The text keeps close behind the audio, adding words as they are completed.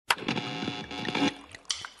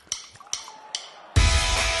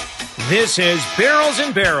This is Barrels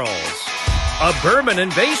and Barrels, a bourbon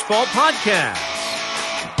and baseball podcast,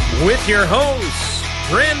 with your hosts,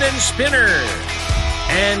 Brandon Spinner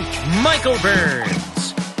and Michael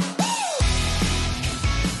Burns.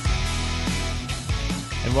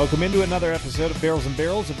 And welcome into another episode of Barrels and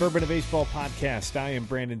Barrels, a bourbon and baseball podcast. I am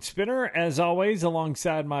Brandon Spinner, as always,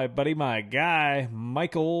 alongside my buddy, my guy,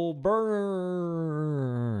 Michael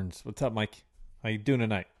Burns. What's up, Mike? How you doing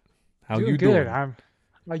tonight? How you doing?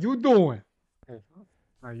 How you doing?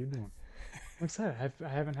 How you doing? I'm excited. I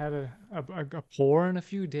haven't had a pour in a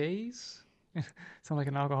few days. Sound like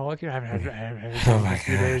an alcoholic here. I haven't had a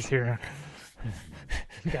few days here.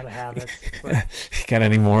 You gotta have it. But... You got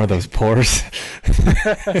any more of those pours?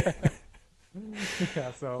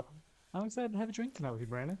 Yeah, so I'm excited to have a drink tonight with you,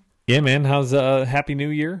 Brandon. Yeah, man. How's Happy New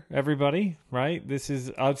Year, everybody? Right? This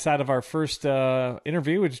is outside of our first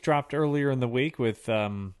interview, which dropped earlier in the week with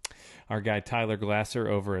our guy Tyler Glasser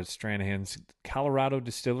over at Stranahan's Colorado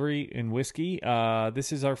Distillery and Whiskey.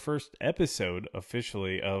 This is our first episode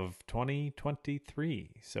officially of 2023.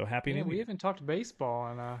 So happy New Year. We haven't talked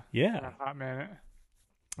baseball in a hot minute.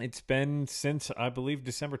 It's been since, I believe,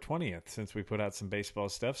 December 20th since we put out some baseball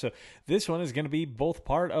stuff. So this one is going to be both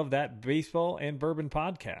part of that baseball and bourbon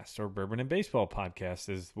podcast, or bourbon and baseball podcast,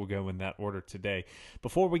 as we'll go in that order today.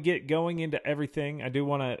 Before we get going into everything, I do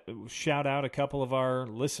want to shout out a couple of our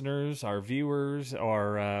listeners, our viewers,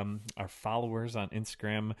 our followers on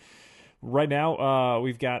Instagram. Right now,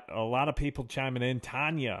 we've got a lot of people chiming in.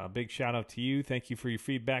 Tanya, a big shout out to you. Thank you for your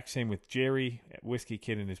feedback. Same with Jerry, Whiskey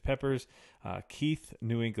Kid and his Peppers, Keith,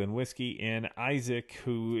 New England Whiskey, and Isaac,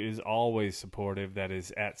 who is always supportive. That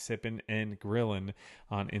is at Sippin' and Grillin'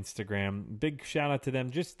 on Instagram. Big shout out to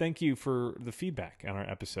them. Just thank you for the feedback on our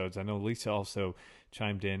episodes. I know Lisa also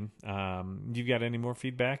chimed in. You got any more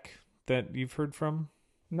feedback that you've heard from?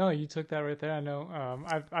 No, you took that right there. I know.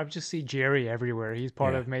 I've just see Jerry everywhere. He's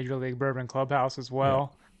part of Major League Bourbon Clubhouse as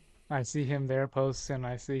well. Yeah. I see him there posting.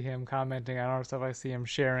 I see him commenting on our stuff. I see him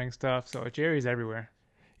sharing stuff. So Jerry's everywhere.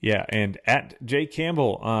 Yeah, and at Jay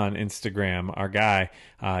Campbell on Instagram, our guy,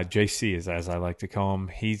 JC is as I like to call him,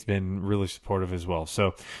 he's been really supportive as well.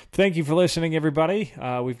 So thank you for listening, everybody.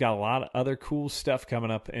 We've got a lot of other cool stuff coming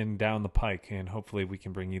up and down the pike, and hopefully we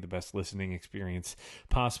can bring you the best listening experience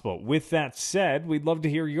possible. With that said, we'd love to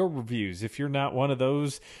hear your reviews. If you're not one of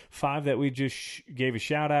those 5 that we just gave a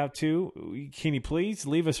shout out to, can you please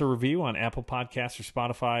leave us a review on Apple Podcasts or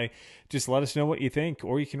Spotify? Just let us know what you think,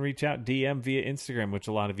 or you can reach out DM via Instagram, which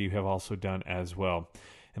a lot of you have also done as well.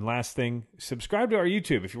 And last thing, subscribe to our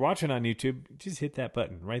YouTube. If you're watching on YouTube, just hit that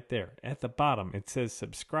button right there at the bottom. It says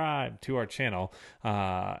subscribe to our channel,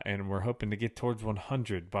 and we're hoping to get towards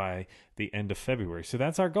 100 by the end of February. So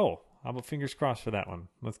that's our goal. How about fingers crossed for that one?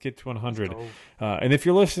 Let's get to 100. And if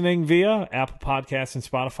you're listening via Apple Podcasts and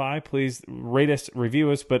Spotify, please rate us, review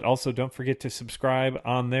us, but also don't forget to subscribe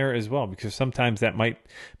on there as well, because sometimes that might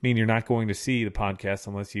mean you're not going to see the podcast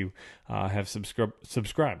unless you have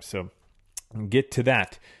subscribed. So get to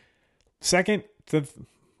that. Second, the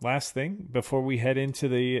last thing before we head into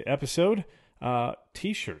the episode,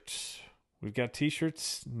 T-shirts. We've got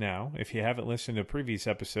T-shirts now, if you haven't listened to previous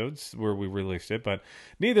episodes where we released it, but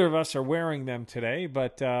neither of us are wearing them today.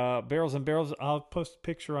 But Barrels and Barrels, I'll post a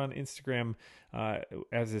picture on Instagram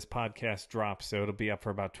as this podcast drops, so it'll be up for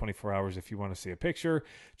about 24 hours if you want to see a picture.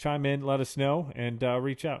 Chime in, let us know, and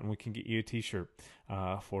reach out, and we can get you a T-shirt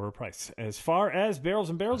for a price. As far as Barrels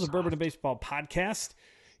and Barrels, a Bourbon and Baseball podcast,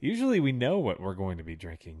 usually we know what we're going to be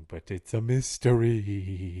drinking, but it's a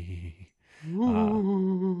mystery. As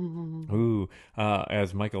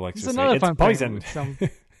Michael likes to say, it's poison.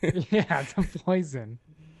 It's a poison.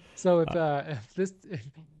 So if this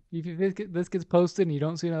gets posted and you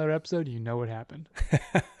don't see another episode, you know what happened.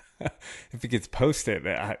 If it gets posted,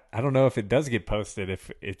 I don't know if it does get posted. If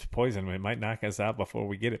it's poison, it might knock us out before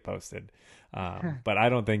we get it posted. But I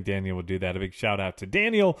don't think Daniel will do that. A big shout out to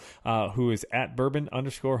Daniel, who is at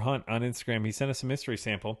bourbon_hunt on Instagram. He sent us a mystery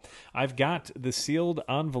sample. I've got the sealed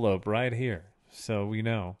envelope right here. So,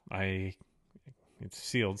 it's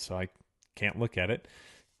sealed, so I can't look at it.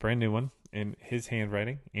 Brand new one in his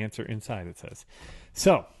handwriting. Answer inside, it says.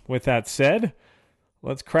 So, with that said,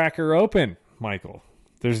 let's crack her open, Michael.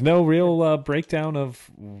 There's no real breakdown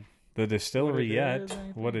of the distillery yet,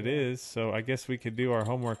 what it is. So I guess we could do our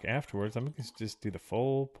homework afterwards. I'm going to just do the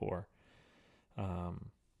full pour.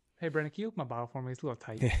 Hey, Brandon, can you open my bottle for me? It's a little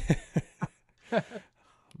tight.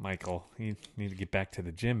 Michael, you need to get back to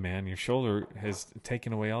the gym, man. Your shoulder has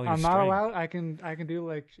taken away all your I'm strength. not allowed. I can do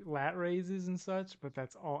like lat raises and such, but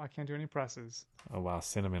that's all. I can't do any presses. Oh, wow.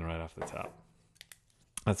 Cinnamon right off the top.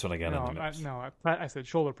 That's what I got on the notes. I said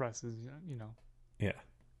shoulder presses, Yeah.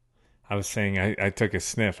 I was saying I took a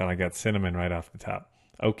sniff and I got cinnamon right off the top.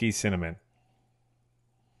 Oaky cinnamon.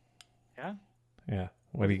 Yeah. Yeah.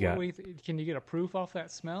 What do you got? Can you get a proof off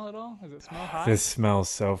that smell at all? Does it smell hot? This smells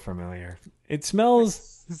so familiar. It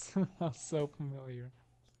smells. It smells so familiar.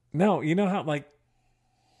 No, you know how like.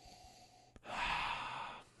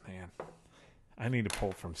 Man, I need to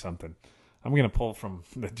pull from something. I'm gonna pull from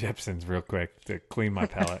the Jepsons real quick to clean my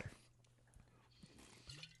palate.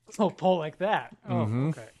 Oh, pull like that. Oh,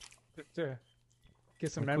 okay. To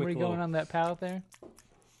get some A memory quick going little- on that palate there.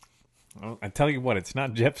 Well, I tell you what, it's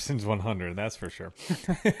not Jepson's 100, that's for sure.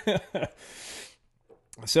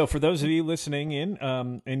 So for those of you listening in,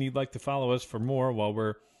 and you'd like to follow us for more while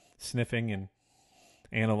we're sniffing and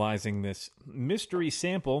analyzing this mystery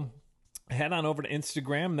sample, head on over to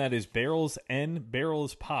Instagram. That is Barrels and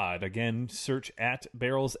Barrels Pod. Again, search at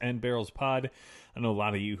Barrels and Barrels Pod. I know a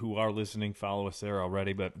lot of you who are listening follow us there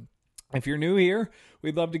already, but if you're new here,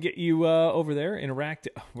 we'd love to get you over there, interact.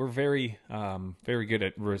 We're very good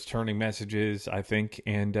at returning messages, I think,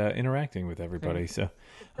 and interacting with everybody. So,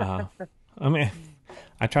 I mean,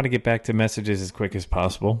 I try to get back to messages as quick as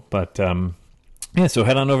possible. But, yeah, so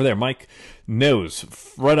head on over there. Mike knows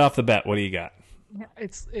right off the bat. What do you got? Yeah,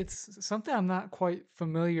 it's something I'm not quite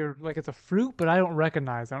familiar. Like it's a fruit, but I don't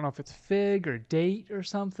recognize. I don't know if it's fig or date or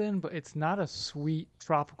something. But it's not a sweet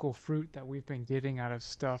tropical fruit that we've been getting out of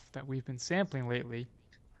stuff that we've been sampling lately,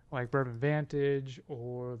 like Bourbon Vantage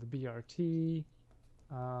or the BRT.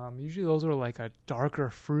 Usually those are like a darker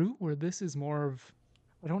fruit, where this is more of,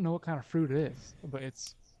 I don't know what kind of fruit it is, but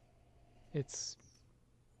it's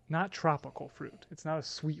not tropical fruit. It's not a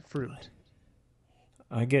sweet fruit.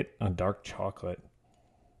 I get a dark chocolate.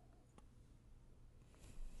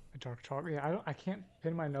 A dark chocolate. Yeah, I can't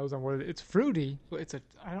pin my nose on what it is. It's fruity, but it's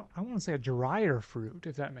I want to say a drier fruit,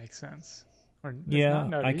 if that makes sense. Or it's Yeah, not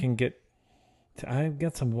nutty. I can get. I've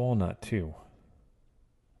got some walnut too,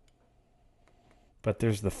 but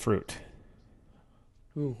there's the fruit.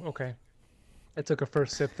 Ooh, okay. I took a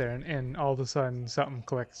first sip there, and all of a sudden something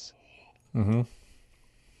clicks. Mm-hmm.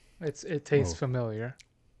 It tastes familiar.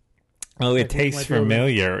 Oh, Like, it tastes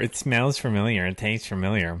familiar. It smells familiar. It tastes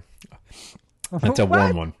familiar. That's a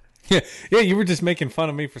warm one. Yeah, you were just making fun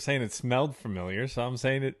of me for saying it smelled familiar, so I'm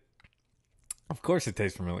saying it. Of course, it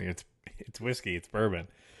tastes familiar. It's whiskey. It's bourbon.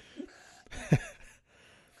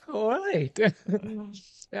 All right.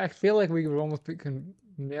 I feel like we can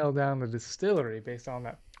nail down the distillery based on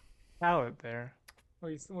that palate there. What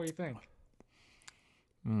do you think?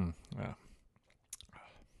 Yeah.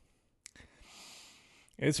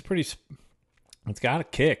 It's got a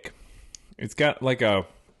kick. It's got like I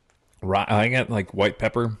got like white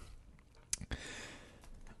pepper.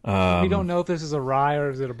 We don't know if this is a rye or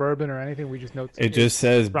is it a bourbon or anything. We just know it just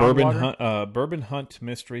says brown Bourbon water. Hunt, Bourbon Hunt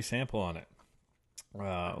mystery sample on it.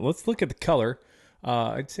 Let's look at the color.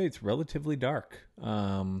 I'd say it's relatively dark.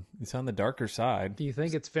 It's on the darker side. Do you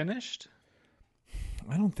think it's finished?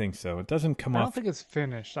 I don't think so. It doesn't come I off. don't think it's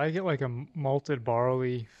finished. I get like a malted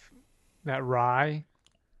barley, that rye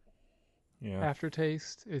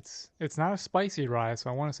aftertaste. It's not a spicy rye, so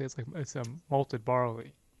I want to say it's a malted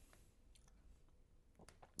barley.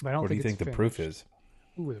 But I don't What do you think think it's the proof finished.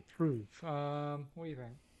 is? Ooh, the proof. What do you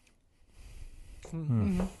think?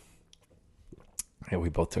 Yeah, we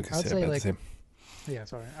both took a I'd sip. say At the like- same. Yeah,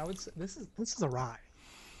 sorry. I would say this is a rye.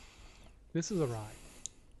 This is a rye.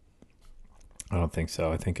 I don't think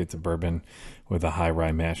so. I think it's a bourbon with a high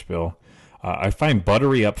rye mash bill. I find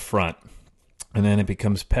buttery up front, and then it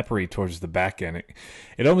becomes peppery towards the back end.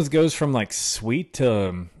 It almost goes from like sweet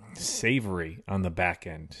to savory on the back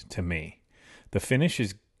end to me. The finish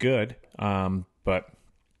is good, but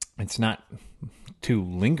it's not too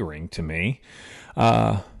lingering to me.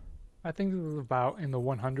 I think this is about in the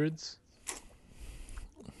 100s.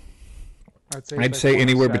 I'd say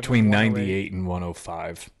anywhere 107, between 108, 98 and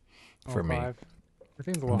 105 for me. 105. I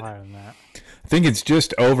think it's a little higher than that. I think it's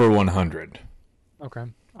just over 100. Okay.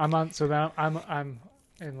 I'm on. So now I'm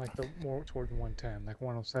in like the more towards 110, like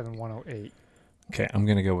 107, 108. Okay, I'm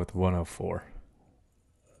going to go with 104.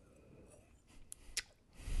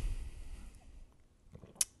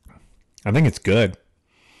 I think it's good.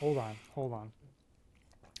 Hold on.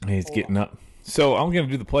 He's Hold getting up. So I'm going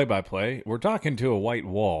to do the play-by-play. We're talking to a white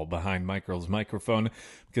wall behind Michael's microphone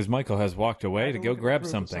because Michael has walked away to go grab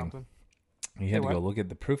something. He had to go look at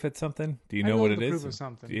the proof at something. Do you know what it is? Proof of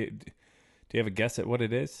something. Do you have a guess at what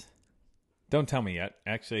it is? Don't tell me yet.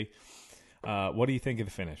 Actually, what do you think of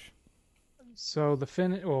the finish? So the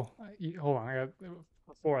finish. Well, hold on.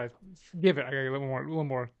 Before I give it, I got a little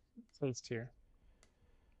more taste here.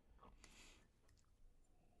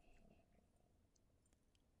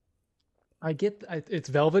 I get it's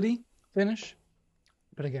velvety. finish.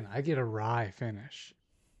 But again, I get a rye finish.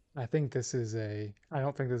 I think this is a. I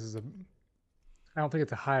don't think this is a. I don't think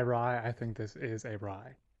it's a high rye. I think this is a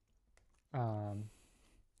rye. Um,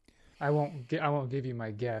 I won't give you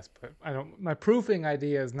my guess, but I don't. My proofing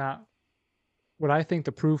idea is not what I think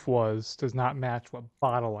the proof was. Does not match what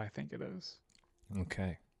bottle I think it is.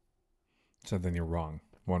 Okay. So then you're wrong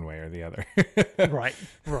one way or the other. Right.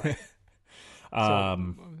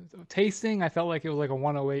 So, tasting, I felt like it was like a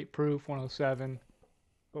 108 proof, 107.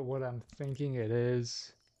 But what I'm thinking it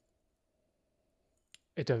is,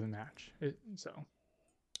 it doesn't match. So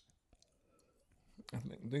I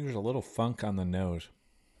think there's a little funk on the nose.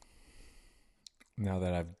 Now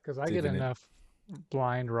that I've because I get enough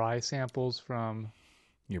blind rye samples from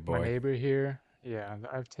your boy my neighbor here. Yeah,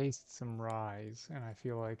 I've tasted some ryes, and I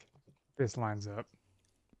feel like this lines up.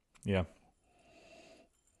 Yeah.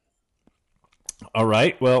 All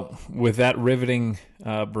right. Well, with that riveting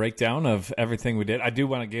breakdown of everything we did, I do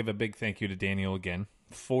want to give a big thank you to Daniel again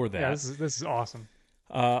for that. Yeah, this is awesome.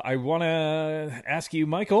 I want to ask you,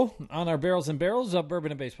 Michael, on our Barrels and Barrels of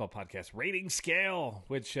Bourbon and Baseball podcast rating scale,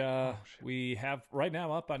 which we have right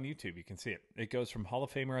now up on YouTube. You can see it. It goes from Hall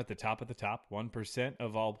of Famer at the top of the top. 1%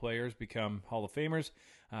 of all players become Hall of Famers.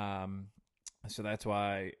 So that's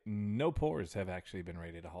why no pours have actually been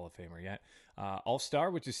rated a Hall of Famer yet.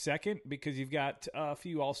 All-Star, which is second, because you've got a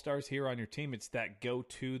few All-Stars here on your team. It's that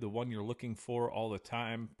go-to, the one you're looking for all the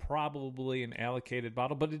time, probably an allocated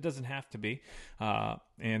bottle, but it doesn't have to be.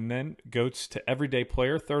 And then goes to everyday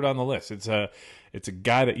player, third on the list. It's a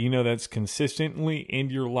guy that you know that's consistently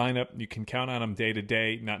in your lineup. You can count on him day to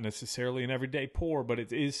day, not necessarily an everyday pour, but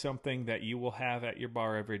it is something that you will have at your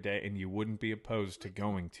bar every day and you wouldn't be opposed to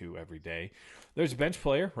going to every day. There's a bench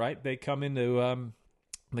player, right? They come into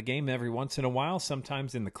the game every once in a while,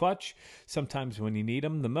 sometimes in the clutch, sometimes when you need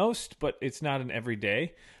them the most, but it's not an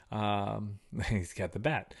everyday. He's got the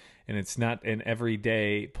bat, and it's not an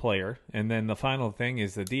everyday player. And then the final thing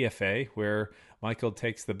is the DFA, where Michael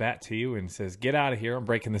takes the bat to you and says, "Get out of here! I'm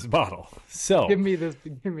breaking this bottle." So Give me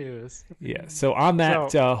this. yeah. So on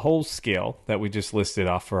that whole scale that we just listed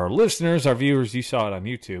off for our listeners, our viewers, you saw it on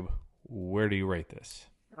YouTube. Where do you rate this?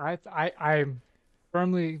 I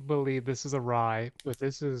firmly believe this is a rye, but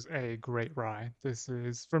this is a great rye. This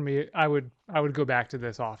is, for me, I would go back to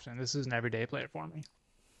this often. This is an everyday player for me.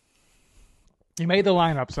 You made the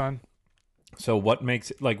lineup, son. So what makes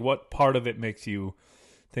it, like, what part of it makes you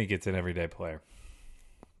think it's an everyday player?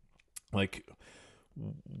 Like,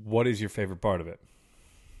 what is your favorite part of it?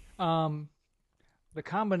 The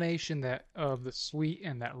combination of the sweet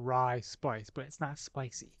and that rye spice, but it's not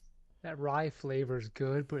spicy. That rye flavor is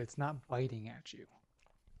good, but it's not biting at you.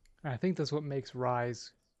 And I think that's what makes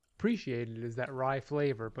ryes appreciated, is that rye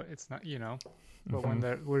flavor, but it's not, but when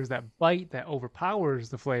there's that bite that overpowers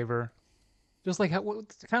the flavor, just like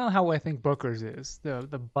kind of how I think Booker's is.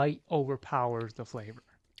 The bite overpowers the flavor.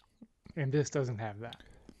 And this doesn't have that.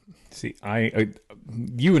 See,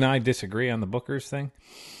 you and I disagree on the Booker's thing.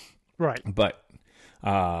 Right. But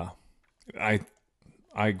I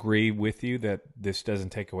agree with you that this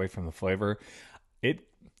doesn't take away from the flavor.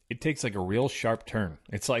 It takes like a real sharp turn.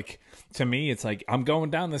 It's like, to me, it's like I'm going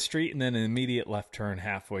down the street and then an immediate left turn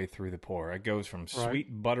halfway through the pour. It goes from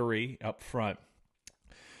sweet buttery up front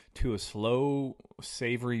to a slow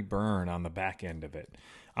savory burn on the back end of it.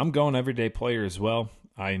 I'm going everyday player as well.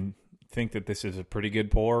 I think that this is a pretty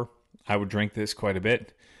good pour. I would drink this quite a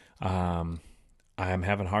bit. I am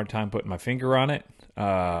having a hard time putting my finger on it,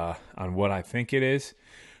 on what I think it is.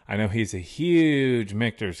 I know he's a huge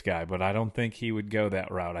Michter's guy, but I don't think he would go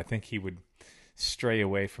that route. I think he would stray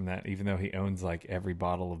away from that, even though he owns like every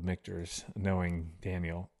bottle of Michter's, knowing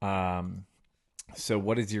Daniel. So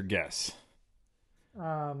what is your guess?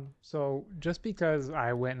 So just because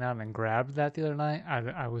I went out and grabbed that the other night,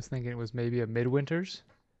 I was thinking it was maybe a Midwinter's.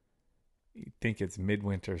 You think it's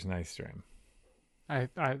Midwinter's Nice Dream? I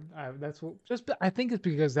think it's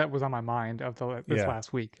because that was on my mind of this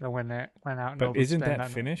last week. I went out and but isn't that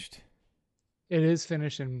finished? It is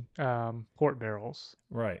finished in port barrels.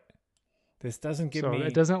 Right. This doesn't give me. So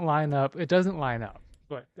it doesn't line up. It doesn't line up.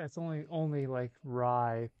 But that's only like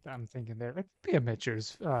rye. I'm thinking there. It could be a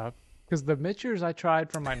Mitchers. Because the Mitchers I tried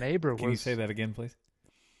from my neighbor was. Can you say that again, please?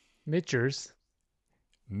 Mitchers.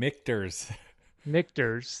 Michter's.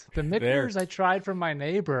 Michter's. The Michter's I tried from my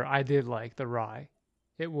neighbor, I did like the rye.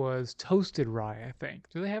 It was toasted rye, I think.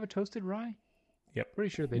 Do they have a toasted rye? Yep. Pretty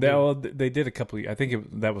sure they do. Well, they did a couple. I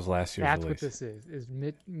think that was last year's That's release. what this is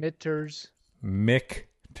Michter's.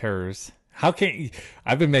 Michter's. How can you,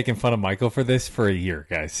 I've been making fun of Michael for this for a year,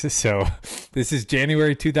 guys. So this is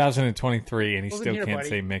January 2023, and he still can't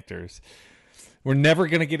say Michter's. We're never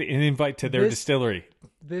going to get an invite to their distillery.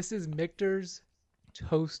 This is Michter's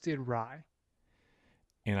Toasted Rye.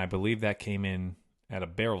 And I believe that came in at a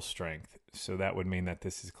barrel strength. So that would mean that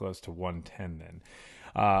this is close to 110 then.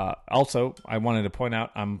 Also, I wanted to point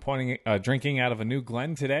out, I'm drinking out of a new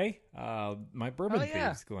Glen today. My Bourbon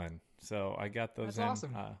Thieves Glen. So I got those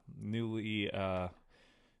awesome. Newly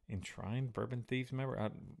enshrined Bourbon Thieves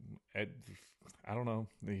member. I don't know.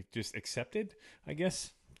 They just accepted, I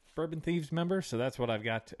guess, Bourbon Thieves member. So that's what I've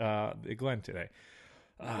got the Glen today.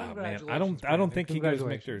 Man, I don't think he goes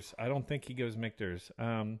Michter's. I don't think he goes Michter's.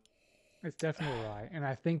 It's definitely rye, and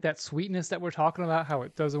I think that sweetness that we're talking about, how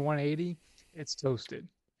it does a 180, it's toasted.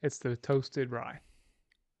 It's the toasted rye.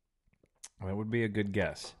 That would be a good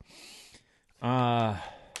guess. I'm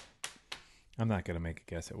not gonna make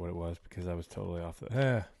a guess at what it was because I was totally off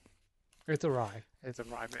the. It's a rye. It's a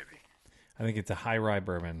rye, baby. I think it's a high rye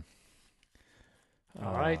bourbon.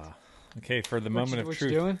 All right. Okay, for the moment of truth.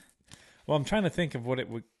 What you doing? Well, I'm trying to think of what it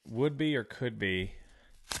would be or could be.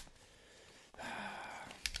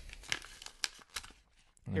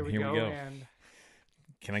 Here we go. And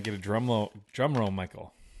can I get a drum roll,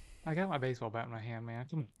 Michael? I got my baseball bat in my hand, man.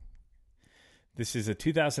 Come on. This is a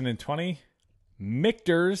 2020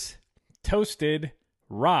 Michter's Toasted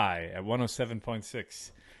Rye at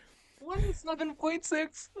 107.6.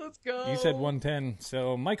 107.6. Let's go. You said 110.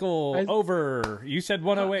 So, Michael, over. You said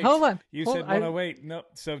 108. Hold on. You said 108. Nope.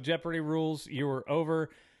 So, Jeopardy rules. You were over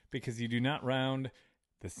because you do not round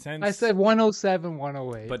the cents. I said 107,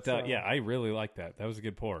 108. But, yeah, I really like that. That was a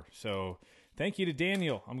good pour. So, thank you to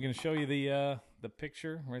Daniel. I'm going to show you the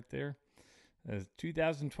picture right there.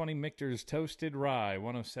 2020 Michter's Toasted Rye,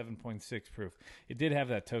 107.6 proof. It did have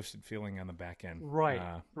that toasted feeling on the back end. Right,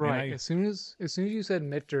 right. As soon as you said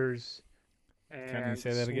Michter's, can you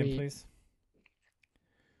say that again, please?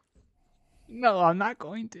 No, I'm not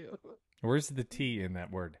going to. Where's the T in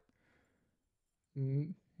that word?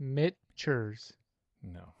 Michter's.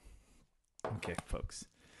 No. Okay, folks.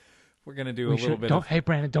 We're gonna do a little bit. Hey,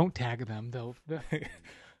 Brandon, don't tag them though.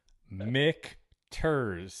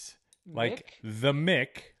 Michter's. Like the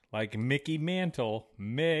Mick, like Mickey Mantle,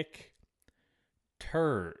 Michter's.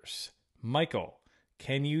 Michael,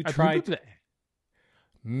 can you try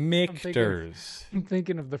Michter's? I'm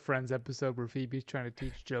thinking of the Friends episode where Phoebe's trying to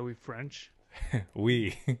teach Joey French.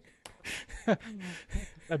 We.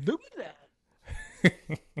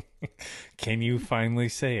 Can you finally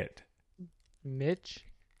say it? Mitch.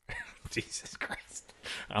 Jesus Christ.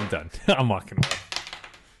 I'm done. I'm walking away.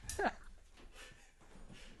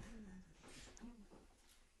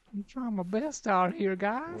 I'm trying my best out here,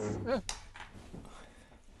 guys.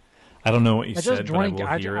 I don't know what you said, but I will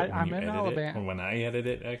hear hear it when you in edit Alabama. it, or when I edit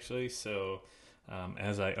it, actually. So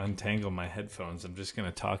as I untangle my headphones, I'm just going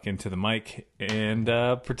to talk into the mic and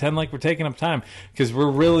pretend like we're taking up time because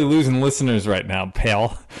we're really losing listeners right now,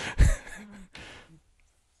 pal.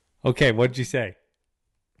 Okay, what'd you say?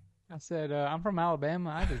 I said, I'm from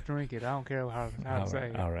Alabama. I just drink it. I don't care how to say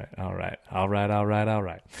it. All right.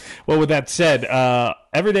 Well, with that said,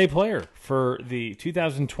 everyday player for the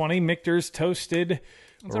 2020 Michter's Toasted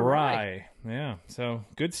Rye. Yeah, so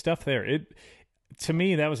good stuff there. To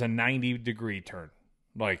me, that was a 90-degree turn.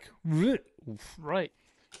 Like, right.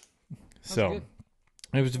 So good.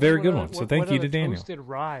 It was a very good one. So thank you to Daniel. Toasted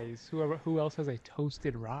ryes. Who else has a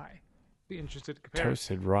toasted rye? Be interested to compare.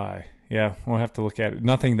 Toasted rye. Yeah, we'll have to look at it.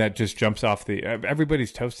 Nothing that just jumps off the.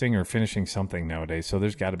 Everybody's toasting or finishing something nowadays, so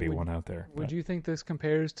there's got to be one out there. Would you think this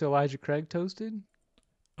compares to Elijah Craig toasted?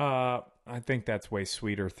 I think that's way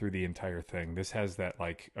sweeter through the entire thing. This has that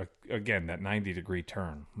again that 90-degree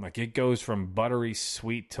turn. Like it goes from buttery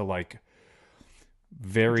sweet to like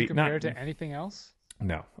very. Would you compare it to anything else?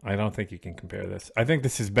 No, I don't think you can compare this. I think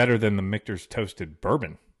this is better than the Michter's Toasted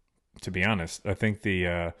Bourbon. To be honest, I think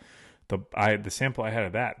the sample I had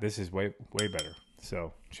of that, this is way better.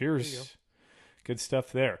 So cheers. Good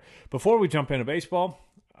stuff there. Before we jump into baseball,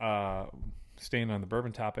 staying on the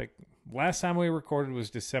bourbon topic, last time we recorded was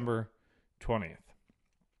December 20th.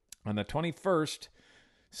 On the 21st,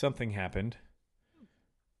 something happened.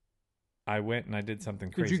 I went and I did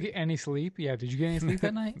something crazy. Did you get any sleep? Yeah, did you get any sleep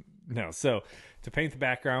that night? No. So to paint the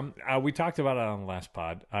background, we talked about it on the last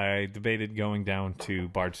pod. I debated going down to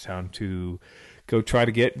Bardstown to go try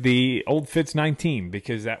to get the Old Fitz 19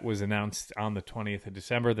 because that was announced on the 20th of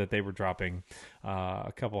December that they were dropping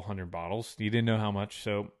a couple hundred bottles. You didn't know how much,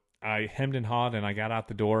 so I hemmed and hawed and I got out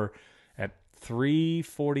the door at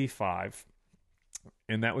 3:45,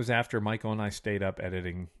 and that was after Michael and I stayed up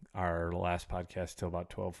editing our last podcast till about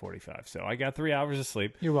 12:45. So I got 3 hours of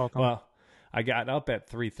sleep. You're welcome. Well, I got up at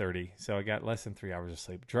 3:30, so I got less than 3 hours of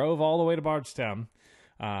sleep. Drove all the way to Bardstown.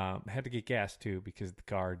 Had to get gas too because the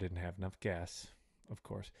car didn't have enough gas, of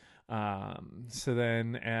course. So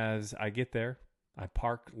then as I get there, I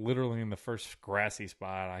park literally in the first grassy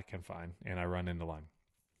spot I can find, and I run into line.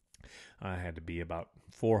 I had to be about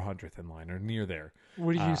 400th in line or near there.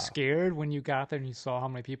 Were you scared when you got there and you saw how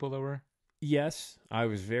many people there were? Yes, I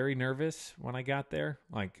was very nervous when I got there.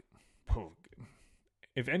 Like,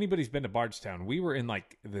 if anybody's been to Bardstown, we were in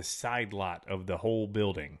like the side lot of the whole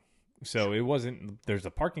building. So it wasn't, there's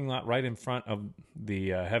a parking lot right in front of the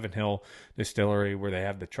Heaven Hill Distillery where they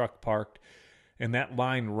have the truck parked. And that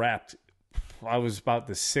line wrapped, I was about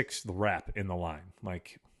the sixth wrap in the line.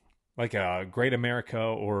 Like a Great America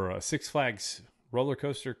or a Six Flags roller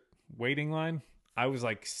coaster waiting line. I was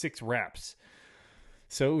like 6 wraps.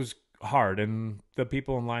 So it was hard. And the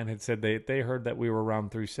people in line had said they heard that we were around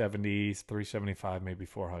 370, 375, maybe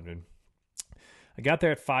 400. I got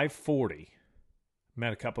there at 5:40.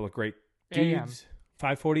 Met a couple of great dudes.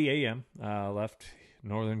 5:40 a.m. Left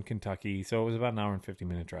northern Kentucky. So it was about an hour and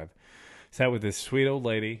 50-minute drive. Sat with this sweet old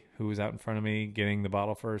lady who was out in front of me getting the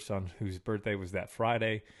bottle for her son, whose birthday was that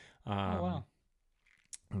Friday. Oh, wow.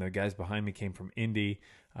 The guys behind me came from Indy,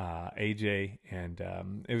 AJ, and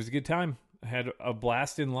it was a good time. I had a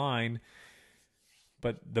blast in line,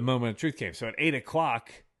 but the moment of truth came. So at 8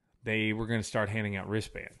 o'clock, they were going to start handing out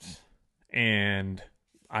wristbands. And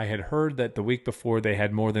I had heard that the week before they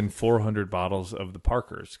had more than 400 bottles of the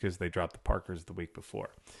Parkers because they dropped the Parkers the week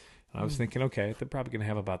before. And I was thinking, okay, they're probably going to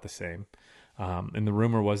have about the same. And the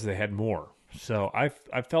rumor was they had more. So I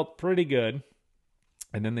felt pretty good.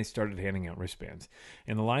 And then they started handing out wristbands.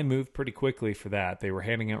 And the line moved pretty quickly for that. They were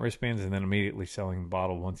handing out wristbands and then immediately selling the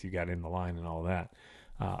bottle once you got in the line and all that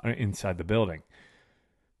inside the building.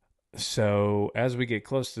 So as we get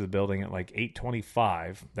close to the building at like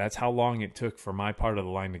 8:25, that's how long it took for my part of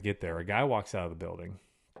the line to get there. A guy walks out of the building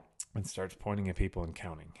and starts pointing at people and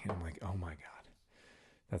counting. And I'm like, oh my God,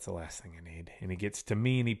 that's the last thing I need. And he gets to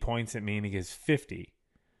me and he points at me and he goes, 50.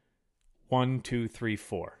 1, 2, 3,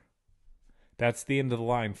 4. That's the end of the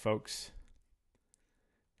line, folks.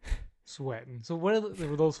 Sweating. So were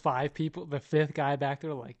those 5 people, the 5th guy back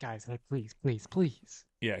there, like, guys, like, please, please, please.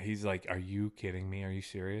 Yeah, he's like, are you kidding me? Are you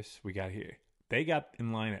serious? We got here. They got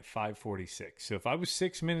in line at 5:46. So if I was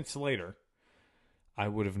 6 minutes later, I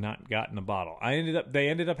would have not gotten a bottle. They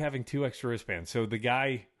ended up having 2 extra wristbands. So the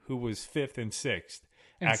guy who was 5th and 6th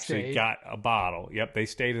actually got a bottle. Yep, they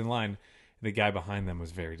stayed in line. The guy behind them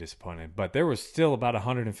was very disappointed. But there was still about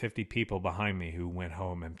 150 people behind me who went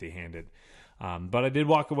home empty-handed. But I did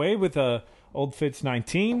walk away with a Old Fitz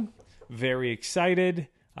 19. Very excited.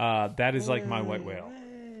 That is like my white whale.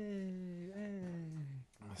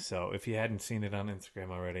 So if you hadn't seen it on Instagram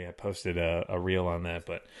already, I posted a reel on that.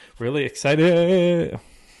 But really excited.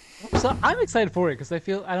 So I'm excited for it because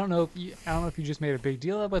I don't know if you just made a big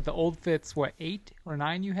deal of it. The Old Fitz, 8 or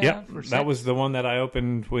 9 you have? Yep, that was the one that I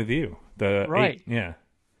opened with you. The right, 8, yeah.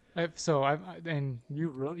 And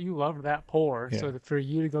you loved that pour. Yeah. So for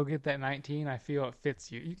you to go get that 19, I feel it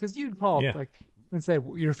fits you because you'd call let's say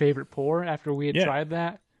your favorite pour after we had tried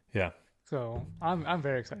that. Yeah. So I'm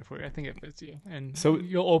very excited for you. I think it fits you, and so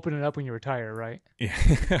you'll open it up when you retire, right? Yeah,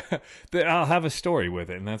 I'll have a story with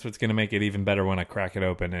it, and that's what's going to make it even better when I crack it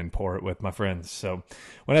open and pour it with my friends. So,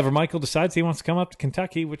 whenever Michael decides he wants to come up to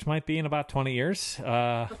Kentucky, which might be in about 20 years,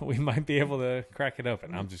 we might be able to crack it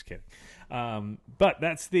open. I'm just kidding. But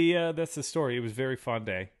that's the story. It was a very fun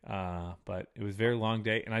day, but it was a very long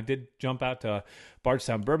day, and I did jump out to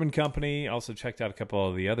Bardstown Bourbon Company. Also checked out a couple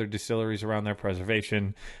of the other distilleries around there,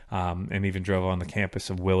 Preservation, and even drove on the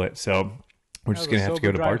campus of Willett. So we're just gonna have to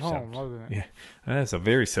go to Bardstown. Home, yeah, that's a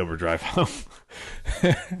very sober drive home.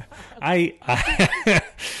 I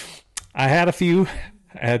had a few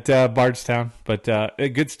at Bardstown, but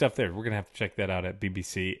good stuff there. We're gonna have to check that out at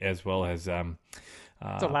BBC as well as.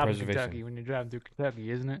 It's allowed in Kentucky when you're driving through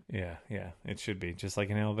Kentucky, isn't it? Yeah, it should be just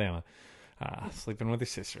like in Alabama. Sleeping with your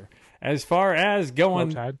sister. As far as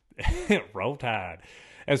going, Roll Tide.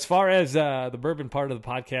 As far as the bourbon part of the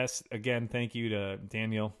podcast, again, thank you to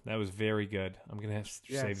Daniel. That was very good. I'm gonna have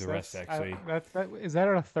to save the rest. Actually, is that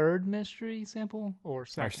our third mystery sample or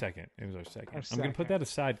second? Our second. It was our second. I'm gonna put that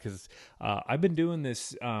aside because I've been doing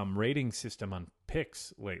this rating system on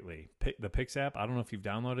Pix lately. The Pix app. I don't know if you've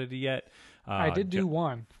downloaded it yet. I did do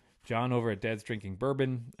one. John over at Dad's Drinking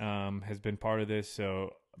Bourbon has been part of this,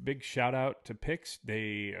 so big shout out to Pix.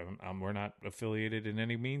 They we're not affiliated in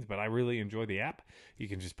any means, but I really enjoy the app. You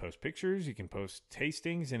can just post pictures, you can post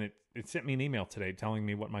tastings, and it sent me an email today telling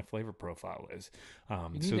me what my flavor profile is.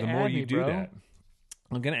 So the more you do that,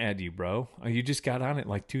 I'm gonna add you, bro. You just got on it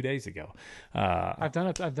like 2 days ago. I've done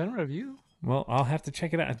a review. Well, I'll have to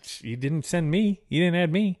check it out. You didn't send me. You didn't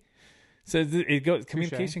add me. So it goes.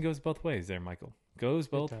 Communication goes both ways there, Michael. Goes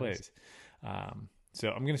both ways. So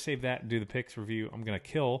I'm going to save that and do the picks review. I'm going to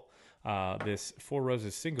kill this Four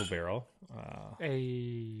Roses single barrel.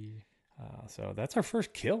 So that's our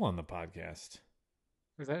first kill on the podcast.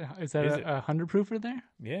 Is that a 100 proofer there?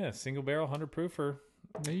 Yeah, single barrel 100 proofer.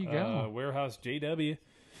 There you go. Warehouse JW.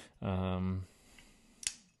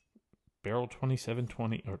 Barrel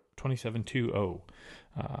 2720 or 2720.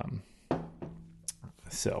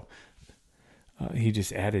 So he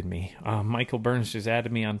just added me. Michael Burns just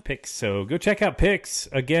added me on Picks. So go check out Picks.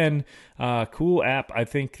 Again, cool app. I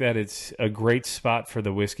think that it's a great spot for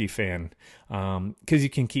the whiskey fan because you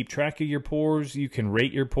can keep track of your pours. You can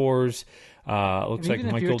rate your pours. Looks like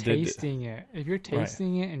Michael did. If you're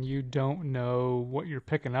tasting it and you don't know what you're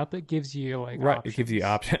picking up, it gives you options. It gives you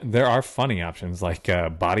options. There are funny options like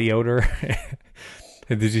body odor.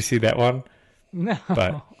 Did you see that one? No.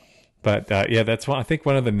 But yeah, that's one. I think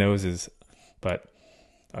one of the noses. But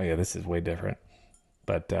oh yeah, this is way different.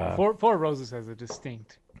 But Four Roses has a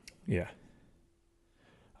distinct. Yeah.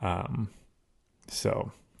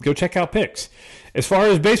 So go check out Picks. As far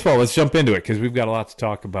as baseball, let's jump into it because we've got a lot to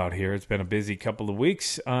talk about here. It's been a busy couple of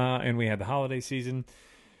weeks, and we had the holiday season.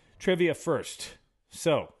 Trivia first.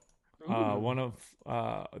 So one of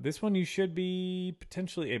this one you should be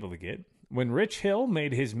potentially able to get. When Rich Hill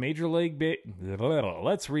made his major league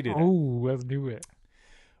let's read it. Oh, let's do it.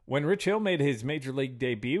 When Rich Hill made his major league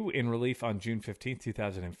debut in relief on June 15,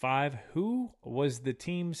 2005, who was the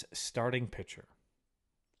team's starting pitcher?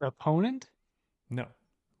 The opponent? No.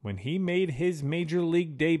 When he made his major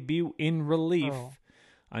league debut in relief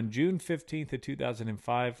on June 15th of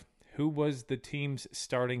 2005, who was the team's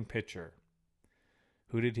starting pitcher?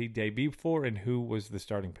 Who did he debut for and who was the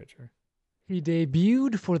starting pitcher? He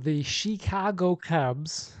debuted for the Chicago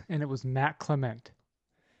Cubs, and it was Matt Clement.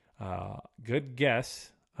 Good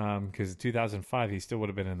guess, because in 2005 he still would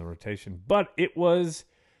have been in the rotation, but it was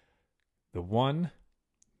the one,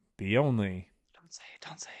 the only. Don't say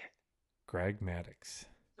it. Greg Maddux.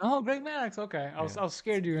 Oh, Greg Maddux. Okay, I was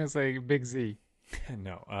scared you were gonna say Big Z.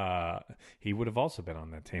 No, he would have also been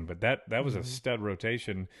on that team, but that was a stud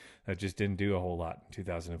rotation that just didn't do a whole lot in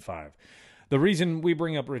 2005. The reason we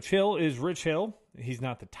bring up Rich Hill is Rich Hill. He's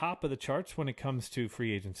not the top of the charts when it comes to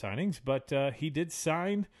free agent signings, but he did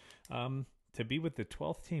sign to be with the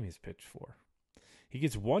 12th team he's pitched for. He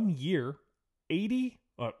gets 1 year, $8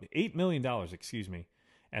 million,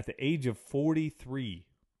 at the age of 43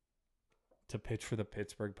 to pitch for the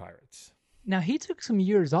Pittsburgh Pirates. Now, he took some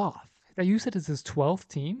years off. Now, you said it's his 12th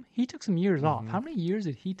team. He took some years off. How many years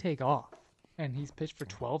did he take off? And he's pitched for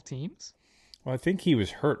 12 teams? Well, I think he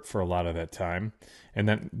was hurt for a lot of that time. And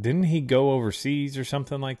then didn't he go overseas or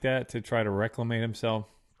something like that to try to reclimate himself?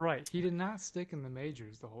 Right. He did not stick in the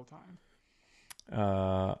majors the whole time.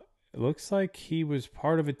 It looks like he was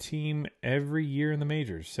part of a team every year in the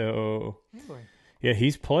majors. So, really? Yeah,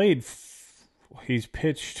 he's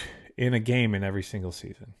pitched in a game in every single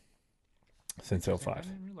season since 05. I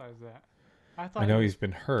didn't realize that. I know he's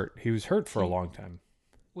been hurt. He was hurt for a long time.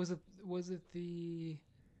 Was it the...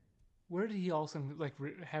 Where did he also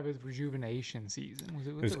have his rejuvenation season? Was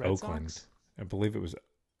it with the Red Oakland. Sox? I believe it was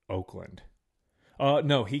Oakland.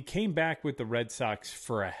 No, he came back with the Red Sox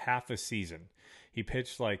for a half a season. He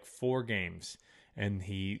pitched 4 games, and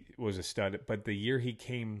he was a stud. But the year he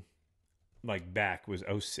came back was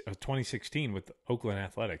 2016 with Oakland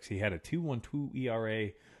Athletics. He had a 2.12 ERA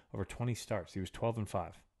over 20 starts. He was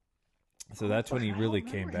 12-5. So that's when he really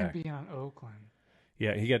came back. Him being on Oakland.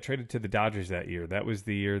 Yeah, he got traded to the Dodgers that year. That was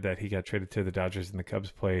the year that he got traded to the Dodgers and the Cubs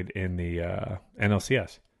played in the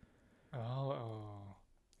NLCS. Oh.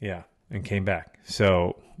 Yeah, and came back.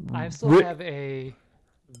 So I still have a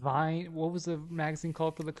Vine. What was the magazine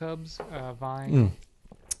called for the Cubs? Vine.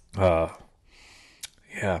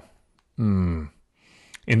 Yeah. In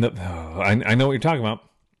the I know what you're talking about.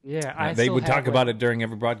 Yeah, they would talk about it during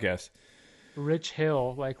every broadcast. Rich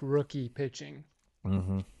Hill, rookie pitching.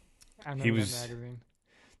 Mm-hmm. I know he that was magazine.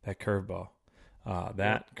 That curveball.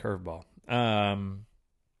 Curveball.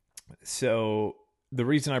 So the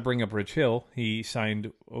reason I bring up Rich Hill, he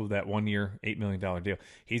signed that 1 year, $8 million deal.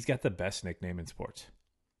 He's got the best nickname in sports.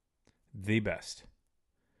 The best.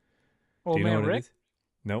 Old Do you know Man what Rick? it is?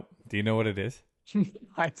 Nope. Do you know what it is?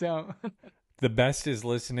 I don't. The best is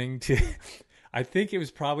listening to, I think it was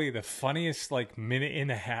probably the funniest minute and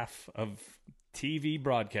a half of TV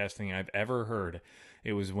broadcasting I've ever heard.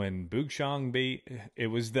 It was when it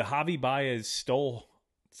was the Javi Baez stole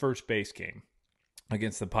first base game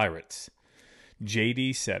against the Pirates.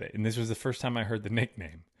 JD said it, and this was the first time I heard the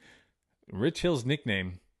nickname. Rich Hill's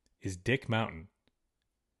nickname is Dick Mountain.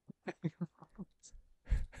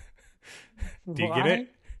 Do you Why? get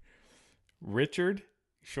it? Richard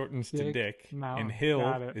shortens to Dick, Mountain. and Hill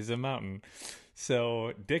Got it. is a mountain.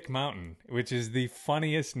 So Dick Mountain, which is the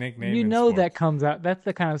funniest nickname You in know sports. that comes out. That's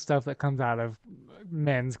the kind of stuff that comes out of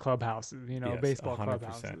men's clubhouses. Yes, baseball 100%.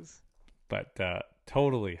 clubhouses. But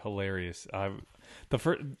totally hilarious. I'm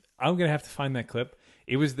gonna have to find that clip.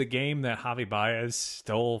 It was the game that Javi Baez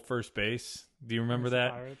stole first base. Do you remember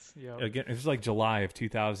that? Pirates. Yep. Again, it was like July of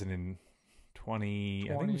 2020.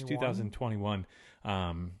 I think it was 2021.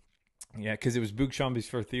 Yeah, because it was Boog Shambi's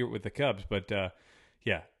first year with the Cubs. But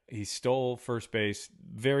yeah, he stole first base.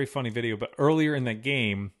 Very funny video. But earlier in that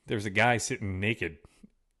game, there was a guy sitting naked,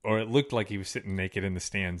 or it looked like he was sitting naked in the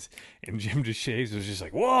stands, and Jim DeShays was just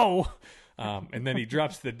like, "Whoa!" And then he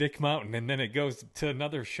drops the Dick Mountain, and then it goes to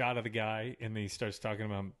another shot of the guy, and then he starts talking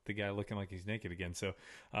about the guy looking like he's naked again. So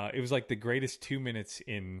it was like the greatest 2 minutes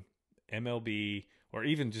in MLB or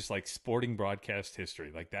even just like sporting broadcast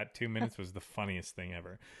history. Like that 2 minutes was the funniest thing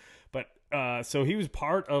ever. But so he was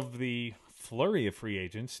part of the flurry of free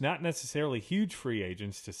agents, not necessarily huge free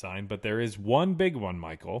agents to sign, but there is one big one,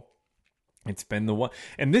 Michael. It's been the one,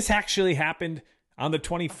 and this actually happened on the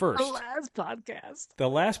 21st. The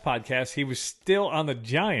last podcast, he was still on the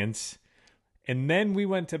Giants, and then we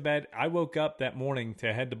went to bed. I woke up that morning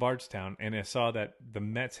to head to Bardstown, and I saw that the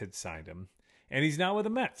Mets had signed him, and he's now with the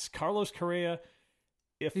Mets. Carlos Correa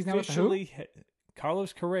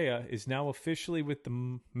Carlos Correa is now officially with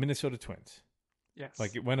the Minnesota Twins. Yes.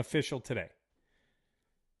 Like it went official today.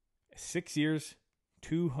 6 years,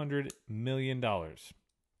 $200 million.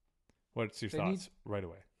 What's your thoughts right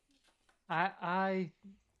away? I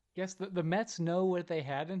guess the Mets know what they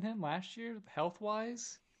had in him last year,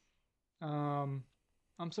 health-wise. I'm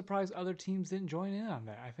surprised other teams didn't join in on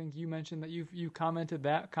that. I think you mentioned that you commented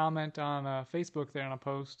that comment on Facebook there on a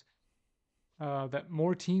post that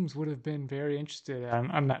more teams would have been very interested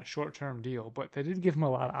on that short-term deal, but they did give him a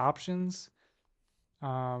lot of options.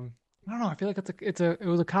 I don't know. I feel like it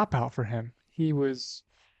was a cop-out for him. He was,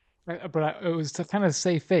 but it was to kind of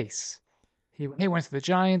save face. He went to the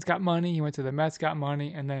Giants, got money. He went to the Mets, got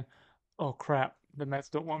money, and then, oh crap, the Mets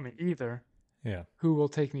don't want me either. Yeah. Who will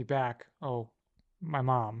take me back? Oh, my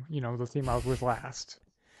mom. The team I was with last.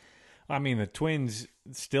 I mean, the Twins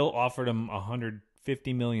still offered him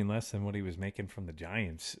 $150 million less than what he was making from the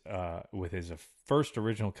Giants with his first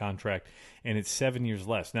original contract, and it's 7 years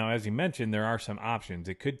less. Now, as you mentioned, there are some options.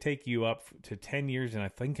 It could take you up to 10 years, and I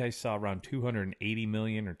think I saw around $280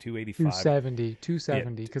 million or $285.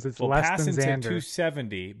 270, because it's less than Xander.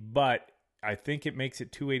 270, but I think it makes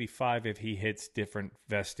it 285 if he hits different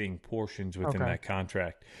vesting portions within that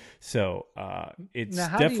contract. So it's now,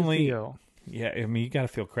 how definitely, do you feel? Yeah. I mean, you got to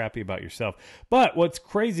feel crappy about yourself. But what's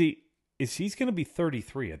crazy is he's going to be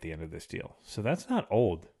 33 at the end of this deal, so that's not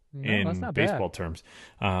old in baseball terms.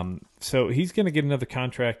 So he's going to get another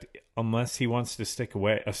contract unless he wants to stick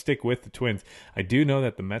with the Twins. I do know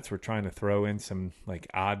that the Mets were trying to throw in some like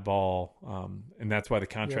oddball, and that's why the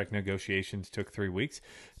contract negotiations took 3 weeks.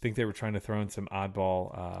 I think they were trying to throw in some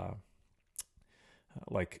oddball,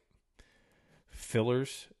 like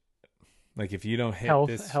fillers. Like if you don't hit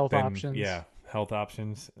health options. Yeah, health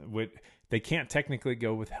options. They can't technically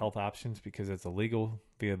go with health options because it's illegal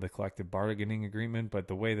via the collective bargaining agreement, but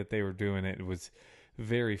the way that they were doing it was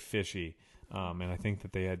very fishy. And I think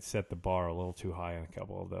that they had set the bar a little too high on a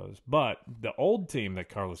couple of those. But the old team that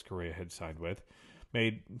Carlos Correa had signed with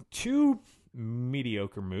made two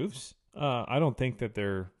mediocre moves. I don't think that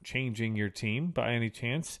they're changing your team by any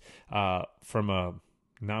chance from a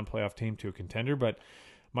non-playoff team to a contender, but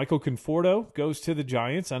Michael Conforto goes to the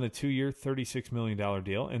Giants on a 2-year, $36 million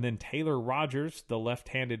deal. And then Taylor Rogers, the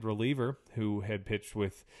left-handed reliever who had pitched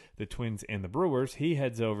with the Twins and the Brewers, he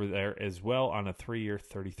heads over there as well on a 3-year,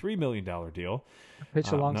 $33 million deal.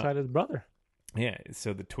 Pitched alongside his brother. Yeah,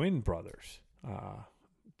 so the twin brothers.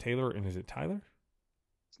 Taylor, and is it Tyler?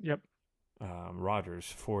 Yep. Rogers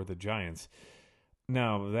for the Giants.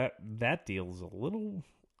 Now, that deal is a little...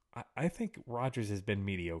 I think Rogers has been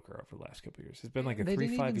mediocre over the last couple of years. It's been like a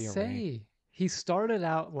 3.5 ERA. He started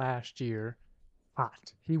out last year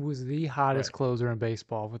hot. He was the hottest closer in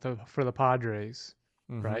baseball for the Padres,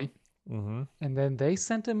 right? Mm-hmm. And then they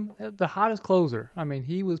sent him the hottest closer. I mean,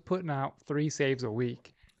 he was putting out 3 saves a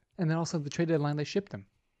week. And then also the trade deadline, they shipped him.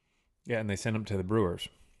 Yeah, and they sent him to the Brewers.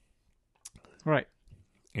 Right.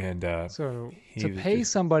 And so to pay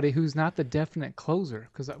somebody who's not the definite closer,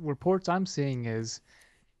 because reports I'm seeing is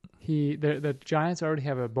the Giants already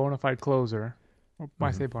have a bona fide closer. Well,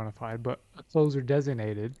 I say bona fide, but a closer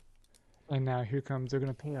designated. And now they're going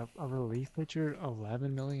to pay a relief pitcher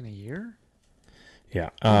 $11 million a year. Yeah.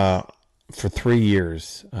 For 3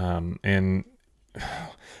 years. And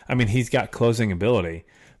I mean, he's got closing ability,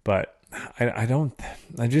 but I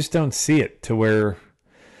just don't see it to where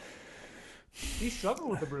He struggled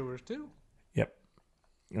with the Brewers too. Yep.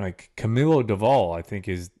 Like Camilo Duvall, I think,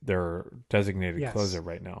 is their designated Yes. closer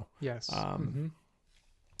right now. Yes.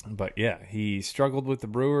 But yeah, he struggled with the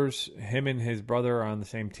Brewers. Him and his brother are on the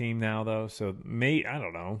same team now, though. So I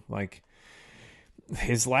don't know. Like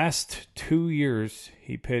his last 2 years,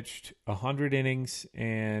 he pitched 100 innings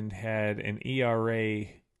and had an ERA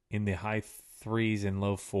in the high 3s and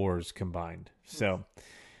low 4s combined. So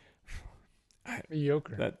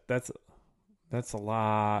Mediocre. That's a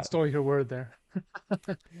lot. Stole your word there.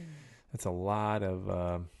 That's a lot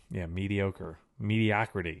of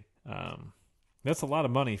mediocrity. That's a lot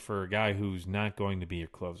of money for a guy who's not going to be your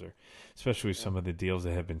closer, especially with some of the deals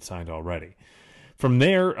that have been signed already. From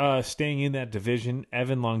there, staying in that division,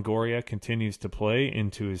 Evan Longoria continues to play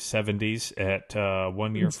into his 70s at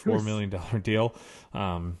 1 year, $4 million deal.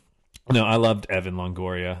 No, I loved Evan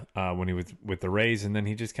Longoria when he was with the Rays, and then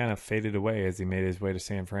he just kind of faded away as he made his way to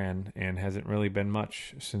San Fran and hasn't really been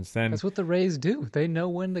much since then. That's what the Rays do. They know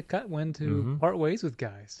when to cut, when to part ways with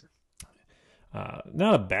guys.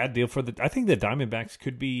 Not a bad deal I think the Diamondbacks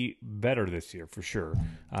could be better this year for sure.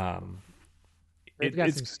 They've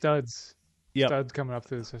got some studs. Yep. Studs coming up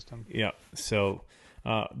through the system. Yeah. So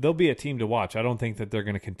they'll be a team to watch. I don't think that they're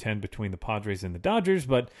going to contend between the Padres and the Dodgers,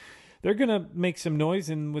 but they're going to make some noise.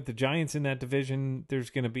 And with the Giants in that division, there's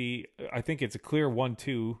going to be, I think it's a clear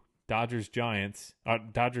 1-2, Dodgers,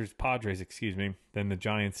 Padres, excuse me, then the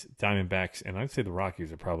Giants, Diamondbacks, and I'd say the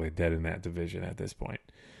Rockies are probably dead in that division at this point.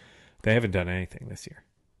 They haven't done anything this year.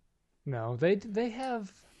 No, they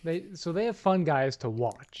have fun guys to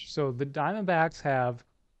watch. So the Diamondbacks have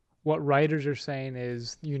what writers are saying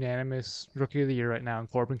is unanimous rookie of the year right now in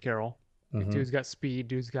Corbin Carroll. Dude's got speed,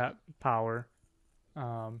 dude's got power.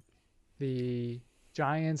 The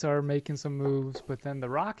Giants are making some moves, but then the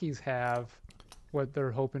Rockies have what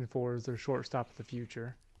they're hoping for is their shortstop of the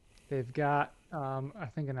future. They've got, I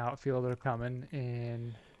think, an outfielder coming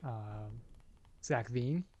in Zach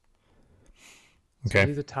Veen. Okay. So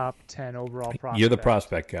he's a top 10 overall prospect. You're the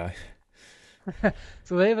prospect guy.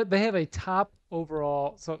 So they have a top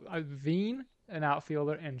overall. So Veen, an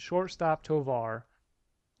outfielder, and shortstop Tovar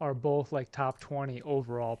are both like top 20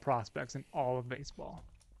 overall prospects in all of baseball.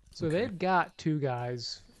 So they've got two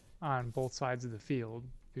guys on both sides of the field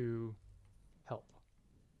who help.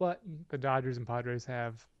 But the Dodgers and Padres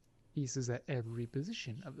have pieces at every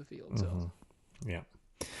position of the field. So yeah.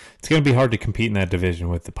 It's going to be hard to compete in that division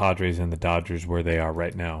with the Padres and the Dodgers where they are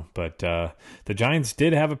right now. But the Giants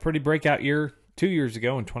did have a pretty breakout year 2 years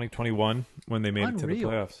ago in 2021 when they made it to the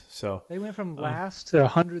playoffs. So they went from last to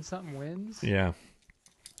 100-something wins. Yeah.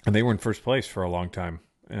 And they were in first place for a long time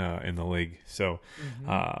in the league. So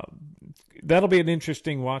that'll be an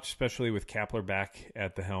interesting watch, especially with Kapler back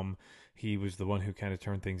at the helm. He was the one who kind of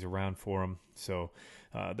turned things around for him. So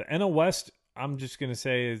the NL West, I'm just going to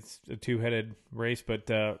say it's a two-headed race,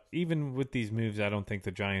 but even with these moves, I don't think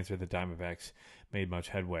the Giants or the Diamondbacks made much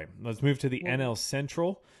headway. Let's move to the NL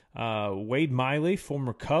Central. Wade Miley,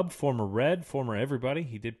 former Cub, former Red, former everybody.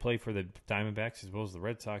 He did play for the Diamondbacks as well as the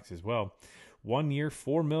Red Sox as well. 1 year,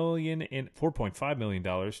 $4.5 million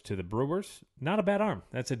to the Brewers. Not a bad arm.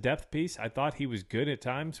 That's a depth piece. I thought he was good at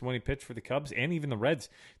times when he pitched for the Cubs and even the Reds.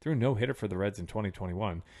 Threw a no-hitter for the Reds in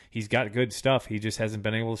 2021. He's got good stuff. He just hasn't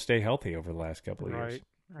been able to stay healthy over the last couple of years. Right,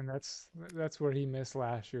 and that's where he missed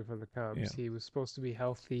last year for the Cubs. Yeah. He was supposed to be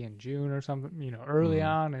healthy in June or something, early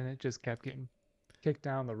on, and it just kept getting kicked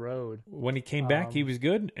down the road. When he came back, he was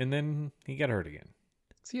good, and then he got hurt again.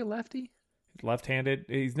 Is he a lefty? Left-handed.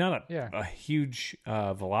 He's not a huge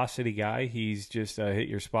velocity guy. He's just hit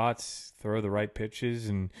your spots, throw the right pitches,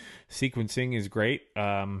 and sequencing is great.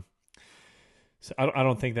 So I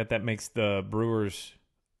don't think that makes the Brewers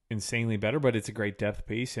insanely better, but it's a great depth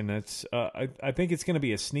piece, and that's I think it's going to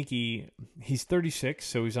be a sneaky. He's 36,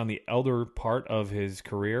 so he's on the elder part of his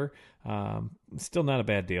career. Still not a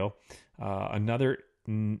bad deal. Another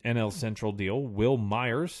NL Central deal, Will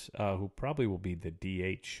Myers, who probably will be the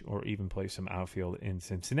DH or even play some outfield in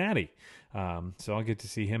Cincinnati. So I'll get to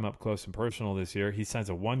see him up close and personal this year. He signs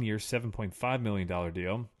a 1 year, $7.5 million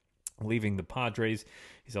deal, leaving the Padres.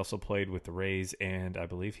 He's also played with the Rays, and I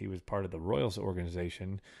believe he was part of the Royals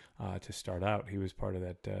organization to start out. He was part of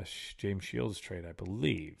that James Shields trade, I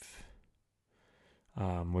believe.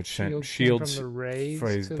 Which sent Shields from the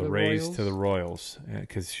Rays to the Royals,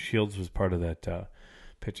 because Shields was part of that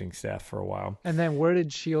pitching staff for a while. And then where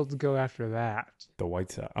did Shields go after that? The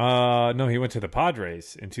White Sox. No, he went to the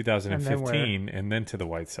Padres in 2015, and then to the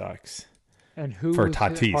White Sox. And who for was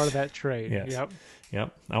Tatis. part of that trade? Yes.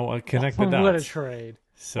 Yep. Oh, I connected the dots. What a trade.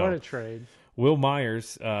 So, What a trade. Will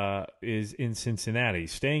Myers is in Cincinnati.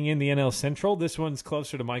 Staying in the NL Central, this one's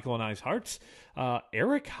closer to Michael and I's hearts.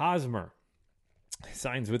 Eric Hosmer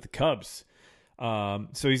signs with the Cubs.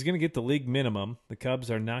 So he's going to get the league minimum. The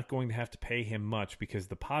Cubs are not going to have to pay him much because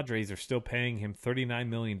the Padres are still paying him $39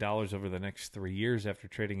 million over the next 3 years after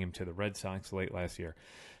trading him to the Red Sox late last year.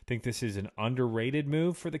 I think this is an underrated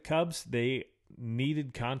move for the Cubs. They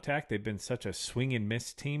needed contact. They've been such a swing and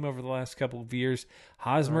miss team over the last couple of years.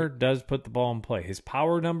 Hosmer does put the ball in play. His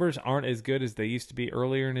power numbers aren't as good as they used to be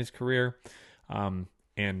earlier in his career.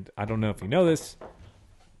 And I don't know if you know this.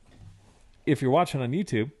 If you're watching on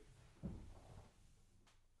YouTube,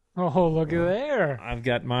 Oh, look at there. I've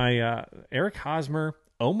got my Eric Hosmer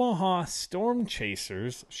Omaha Storm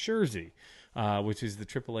Chasers jersey, which is the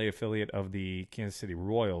AAA affiliate of the Kansas City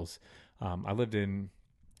Royals. I lived in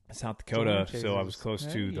South Dakota, so I was close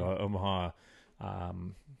to the Omaha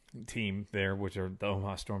team there, which are the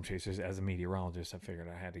Omaha Storm Chasers. As a meteorologist, I figured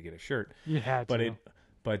I had to get a shirt. You had to.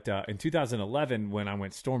 But in 2011, when I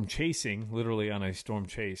went storm chasing, literally on a storm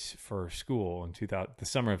chase for school in the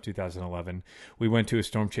summer of 2011, we went to a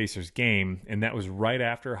Storm Chasers game, and that was right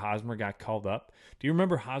after Hosmer got called up. Do you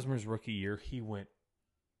remember Hosmer's rookie year? He went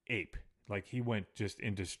ape. Like, he went just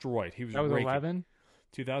and destroyed. He was That was 11?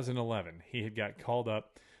 2011. He had got called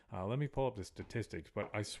up. Let me pull up the statistics,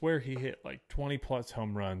 but I swear he hit like 20-plus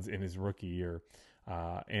home runs in his rookie year.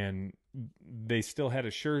 And they still had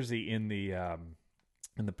a jersey in the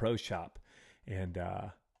pro shop, and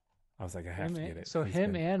I was like, I have to get it. So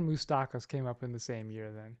and Moustakas came up in the same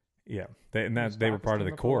year then. Yeah, they were part of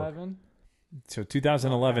the core. 11? So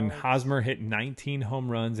 2011, Hosmer hit 19 home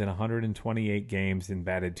runs in 128 games and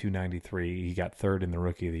batted .293. He got third in the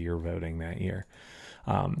Rookie of the Year voting that year.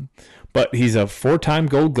 But he's a 4-time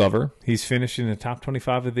Gold Glover. He's finished in the top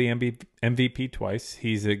 25 of the MVP twice.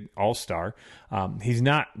 He's an all-star. He's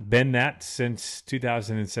not been that since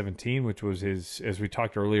 2017, which was his, as we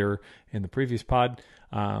talked earlier in the previous pod.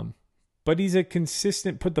 But he's a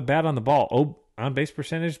consistent, put the bat on the ball. On base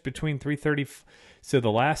percentage between 330. So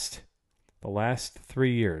the last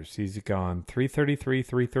 3 years, he's gone 333,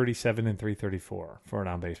 337, and 334 for an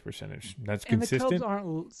on-base percentage. That's consistent. And the Cubs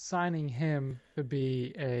aren't signing him to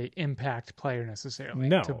be a impact player necessarily.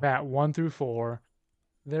 No. To bat 1 through 4.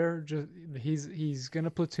 They're just he's going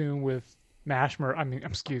to platoon with Matt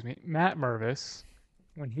Mervis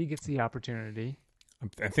when he gets the opportunity.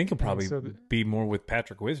 I think he'll probably be more with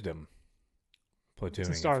Patrick Wisdom platooning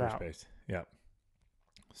to start at first out. base. Yeah.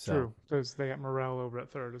 So, True, because they got Morel over at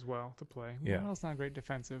third as well to play. Yeah. Morel's not a great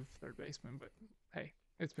defensive third baseman, but hey,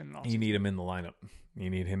 it's been an awesome. You need him in the lineup. You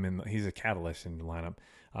need him he's a catalyst in the lineup.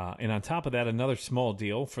 And on top of that, another small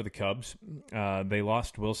deal for the Cubs. They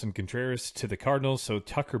lost Wilson Contreras to the Cardinals, so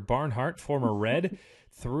Tucker Barnhart, former Red,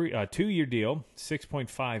 2-year deal,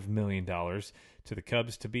 $6.5 million to the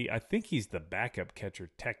Cubs to be, I think he's the backup catcher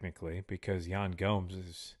technically because Yan Gomes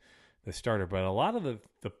is the starter, but a lot of the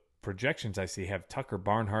projections I see have Tucker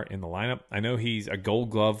Barnhart in the lineup. I know he's a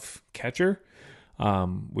Gold Glove catcher,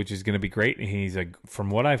 which is going to be great.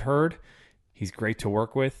 From what I've heard, he's great to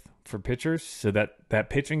work with for pitchers. So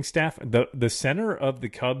that pitching staff, the center of the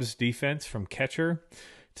Cubs defense from catcher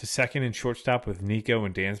to second and shortstop with Nico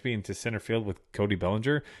and Dansby and to center field with Cody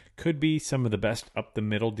Bellinger could be some of the best up the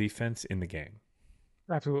middle defense in the game.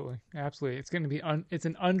 Absolutely. It's going to be it's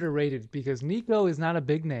an underrated because Nico is not a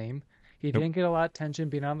big name. He didn't get a lot of attention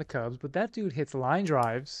being on the Cubs, but that dude hits line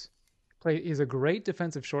drives. He's a great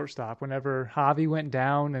defensive shortstop. Whenever Javi went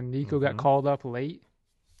down and Nico got called up late,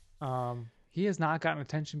 he has not gotten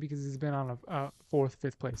attention because he's been on a 4th,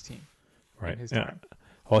 5th place team. Right. In his time.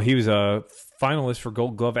 Well, he was a finalist for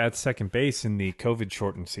Gold Glove at second base in the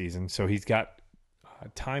COVID-shortened season, so he's got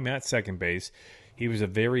time at second base. He was a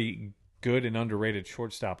very good and underrated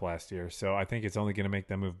shortstop last year, so I think it's only going to make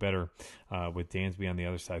them move better with Dansby on the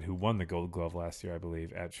other side, who won the Gold Glove last year, I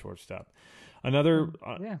believe, at shortstop. You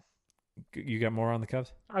got more on the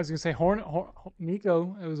Cubs? I was going to say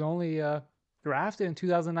Nico. It was only drafted in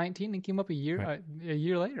 2019 and came up a year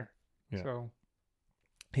later. Yeah. So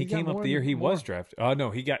he came up the year he was drafted. Oh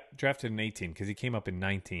no, he got drafted in 18 because he came up in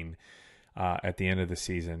 19 at the end of the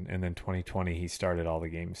season, and then 2020 he started all the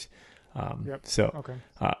games.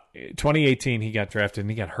 2018 he got drafted and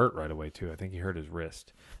he got hurt right away too. I think he hurt his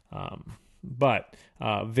wrist. But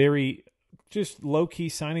very just low-key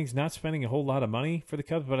signings, not spending a whole lot of money for the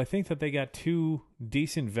Cubs, but I think that they got 2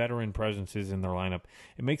 decent veteran presences in their lineup.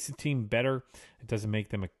 It makes the team better. It doesn't make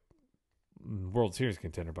them a World Series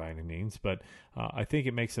contender by any means, but I think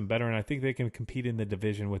it makes them better, and I think they can compete in the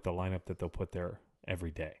division with the lineup that they'll put there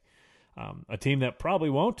every day. A team that probably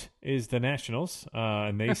won't is the Nationals,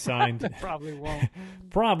 and they signed Probably won't.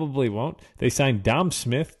 probably won't. They signed Dom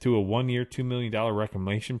Smith to a 1-year, $2 million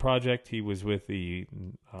reclamation project. He was with the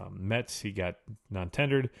Mets. He got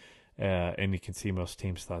non-tendered, and you can see most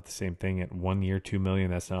teams thought the same thing. At 1 year, $2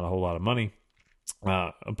 million, that's not a whole lot of money,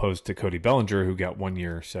 opposed to Cody Bellinger, who got 1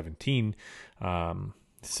 year, 17.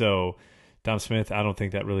 So Dom Smith, I don't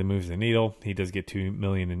think that really moves the needle. He does get $2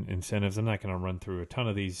 million in incentives. I'm not going to run through a ton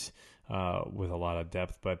of these with a lot of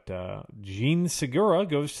depth, but Gene Segura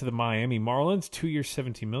goes to the Miami Marlins, 2 years,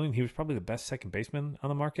 $17 million. He was probably the best second baseman on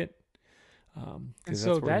the market. And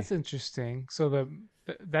so that's interesting. So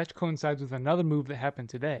that coincides with another move that happened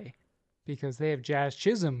today, because they have Jazz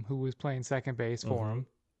Chisholm, who was playing second base for him,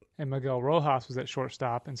 and Miguel Rojas was at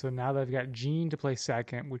shortstop, and so now they've got Gene to play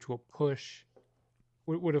second, which would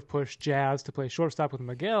have pushed Jazz to play shortstop with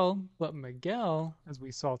Miguel, but Miguel, as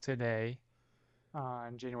we saw today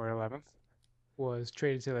on January 11th, was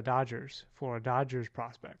traded to the Dodgers for a Dodgers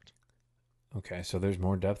prospect. Okay, so there's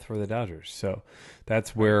more depth for the Dodgers. So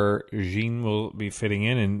that's where Jean will be fitting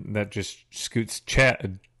in, and that just scoots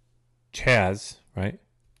Chaz, right?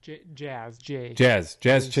 Jazz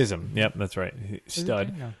Chisholm. Yep, that's right.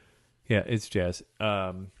 Stud. No. Yeah, it's Jazz.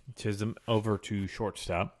 Chisholm over to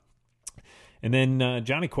shortstop. And then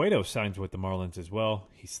Johnny Cueto signs with the Marlins as well.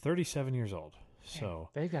 He's 37 years old. So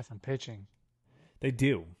they've got some pitching. They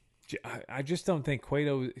do. I just don't think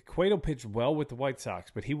Cueto pitched well with the White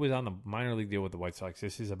Sox, but he was on the minor league deal with the White Sox.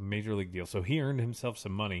 This is a major league deal, so he earned himself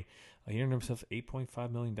some money. He earned himself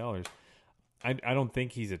 $8.5 million. I don't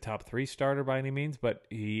think he's a top 3 starter by any means, but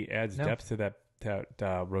he adds depth to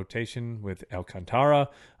that rotation with Alcantara,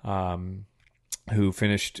 who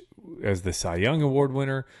finished as the Cy Young Award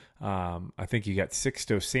winner. I think you got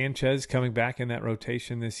Sixto Sanchez coming back in that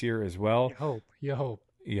rotation this year as well. You hope.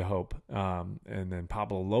 And then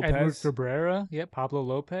Pablo Lopez. Edward Cabrera. Yep, Pablo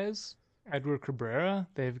Lopez. Edward Cabrera.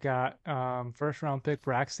 They've got first-round pick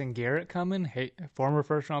Braxton Garrett coming. Former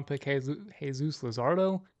first-round pick Jesus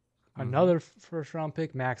Luzardo. Another first-round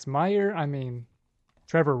pick, Max Meyer. I mean,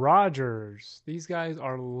 Trevor Rogers. These guys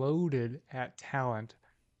are loaded at talent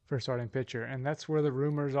for starting pitcher. And that's where the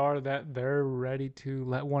rumors are that they're ready to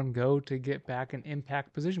let one go to get back an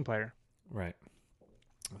impact position player. Right.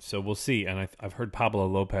 So we'll see. And I've heard Pablo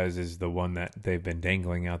Lopez is the one that they've been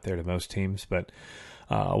dangling out there to most teams. But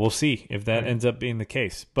we'll see if that ends up being the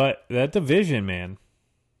case. But that division, man,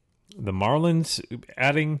 the Marlins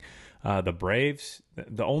adding the Braves,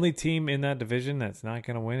 the only team in that division that's not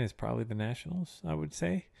going to win is probably the Nationals, I would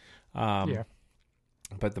say. Yeah.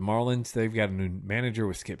 But the Marlins, they've got a new manager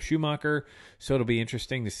with Skip Schumacher, so it'll be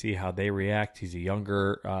interesting to see how they react. He's a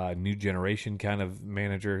younger, new generation kind of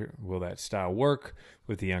manager. Will that style work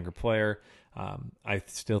with the younger player? I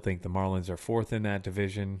still think the Marlins are 4th in that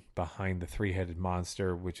division behind the 3-headed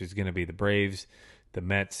monster, which is going to be the Braves, the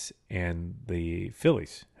Mets, and the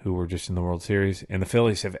Phillies, who were just in the World Series. And the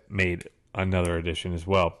Phillies have made another addition as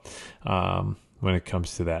well when it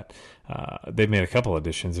comes to that. They've made a couple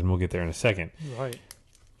additions, and we'll get there in a second. Right.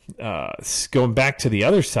 Going back to the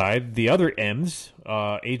other side, the other M's,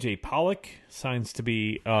 AJ Pollock signs to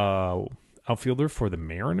be outfielder for the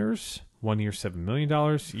Mariners, 1 year, $7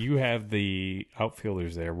 million. You have the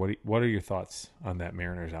outfielders there. What are your thoughts on that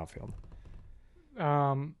Mariners outfield?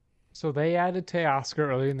 So they added Teoscar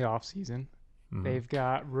early in the offseason. They've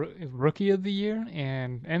got Rookie of the Year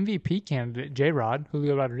and MVP candidate J-Rod,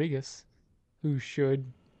 Julio Rodriguez, who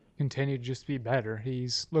should continue to just be better.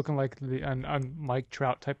 He's looking like a Mike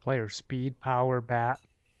Trout type player. Speed, power, bat,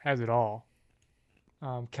 has it all.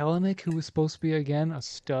 Kelenic, who was supposed to be, again, a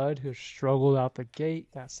stud, who struggled out the gate,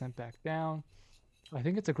 got sent back down. I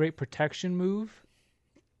think it's a great protection move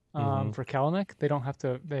for Kelenic. They don't have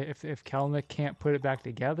to, if Kelenic can't put it back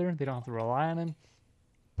together, they don't have to rely on him.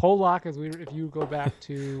 Pollock, if you go back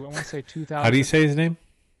to, I want to say 2000. How do you say his name?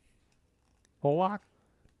 Pollock?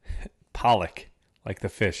 Pollock, like the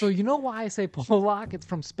fish. So you know why I say Pollock? It's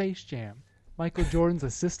from Space Jam. Michael Jordan's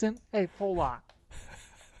assistant. Hey, Pollock.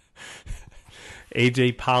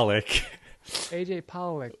 AJ Pollock. AJ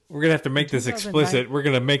Pollock. We're going to have to make this explicit. We're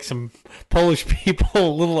going to make some Polish people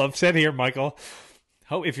a little upset here, Michael.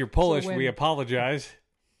 If you're Polish, we apologize.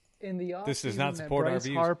 In the offseason, this does not support our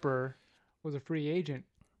views. Harper was a free agent.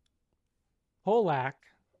 Pollock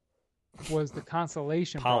was the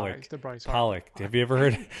consolation prize to Bryce Harper. Pollock. Have you ever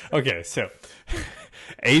heard? Okay, so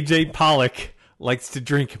AJ Pollock likes to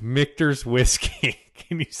drink Michter's whiskey.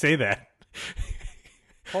 Can you say that?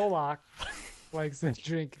 Pollock likes to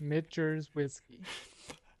drink Michter's whiskey.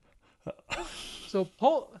 So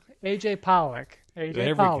AJ Pollock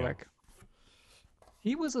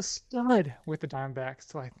He was a stud with the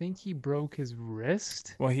Diamondbacks, so I think he broke his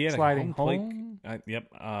wrist Well, he had a sliding home plate. home.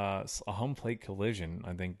 A home plate collision.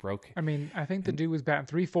 I think broke. I mean, I think the And dude was batting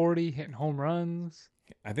 340, hitting home runs.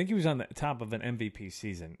 I think he was on the top of an MVP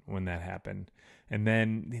season when that happened, and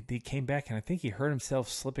then he came back, and I think he hurt himself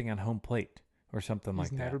slipping on home plate or something like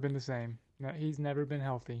He's that. never been the same. He's never been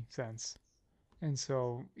healthy since. And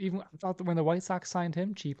so, even I thought that when the White Sox signed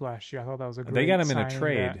him cheap last year, I thought that was a great. They got him in a signing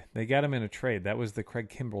trade. that- They got him in a trade. That was the Craig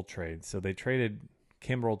Kimbrell trade. So they traded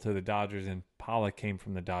Kimbrell to the Dodgers, and Pollock came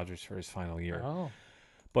from the Dodgers for his final year. Oh,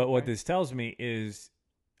 But what okay. this tells me is,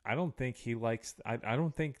 I don't think he likes. I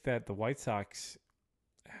don't think that the White Sox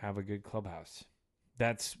have a good clubhouse.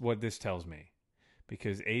 That's what this tells me,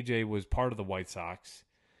 because AJ was part of the White Sox,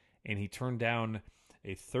 and he turned down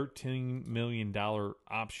a $13 million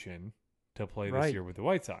option to play this Right. year with the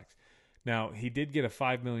White Sox. Now, he did get a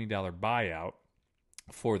 $5 million buyout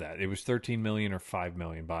for that. It was $13 million or $5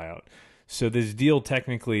 million buyout. So this deal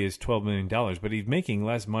technically is $12 million, but he's making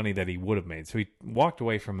less money than he would have made. So he walked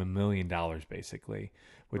away from $1 million basically,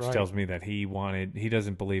 which Right. tells me that he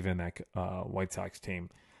doesn't believe in that White Sox team.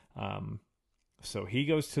 So he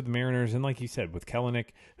goes to the Mariners, and like you said, with Kelenic,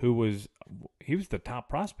 he was the top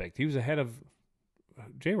prospect. He was ahead of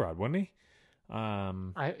J-Rod, wasn't he?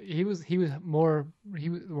 He was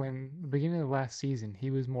when the beginning of last season, he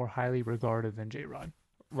was more highly regarded than J-Rod.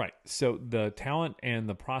 Right. So the talent and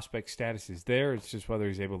the prospect status is there. It's just whether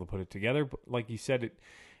he's able to put it together. But like you said,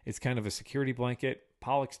 it's kind of a security blanket.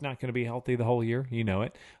 Pollock's not going to be healthy the whole year. You know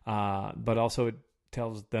it. But also it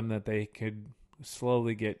tells them that they could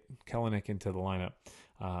slowly get Kelenic into the lineup.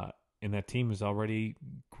 And that team was already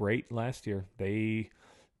great last year. They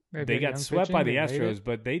got swept by the Astros,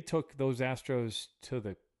 but they took those Astros to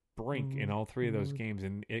the brink in all three of those games,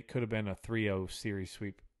 and it could have been a 3-0 series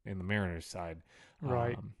sweep in the Mariners side.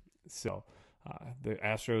 Right. So the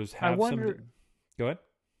Astros have some. Go ahead.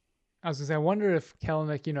 I was going to say, I wonder if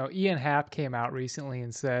Kelenic, Ian Happ came out recently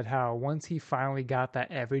and said how once he finally got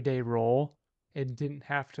that everyday role, it didn't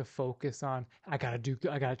have to focus on, I got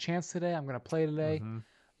a chance today, I'm going to play today. Mm-hmm.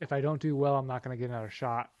 If I don't do well, I'm not going to get another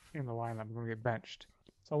shot in the lineup. I'm going to get benched.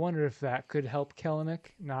 So I wonder if that could help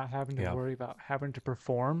Kelenic not having to worry about having to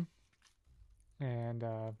perform. And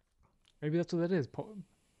maybe that's what that is.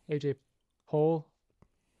 AJ Poll.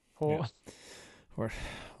 Yeah. We're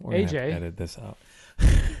gonna have to edit this out.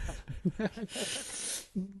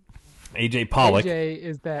 AJ Pollock.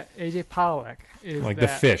 AJ Pollock is like the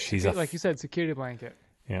fish. He's like you said, security blanket.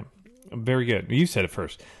 Yeah. Very good. You said it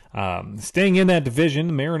first. Staying in that division,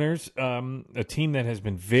 the Mariners, a team that has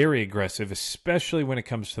been very aggressive, especially when it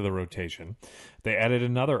comes to the rotation. They added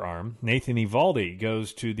another arm. Nathan Eovaldi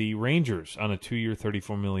goes to the Rangers on a 2-year,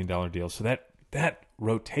 $34 million deal. So that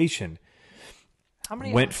rotation. How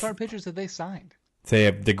many start pitchers have they signed? They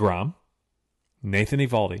have DeGrom, Nathan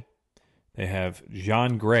Eovaldi. They have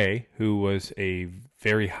John Gray, who was a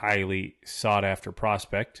very highly sought-after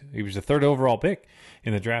prospect. He was the third overall pick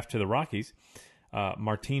in the draft to the Rockies.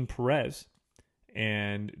 Martin Perez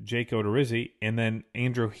and Jake Odorizzi, and then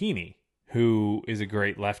Andrew Heaney, who is a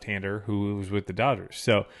great left-hander who was with the Dodgers.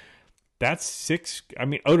 So that's 6. I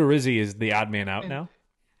mean, Odorizzi is the odd man out now.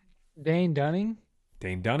 Dane Dunning.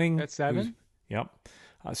 That's 7. Yep.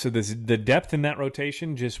 So the depth in that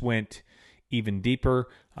rotation just went even deeper.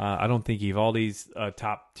 I don't think Evaldi's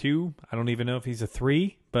top 2. I don't even know if he's a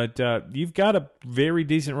 3. But you've got a very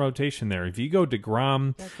decent rotation there. If you go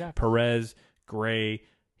DeGrom, Perez, Gray,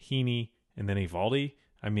 Heaney, and then Evaldi,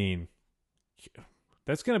 I mean,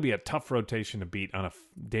 that's going to be a tough rotation to beat on a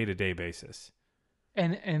day-to-day basis.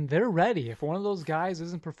 And they're ready. If one of those guys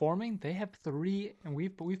isn't performing, they have 3, and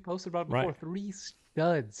we've posted about it before, Right. 3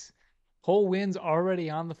 studs. Cole Wynn's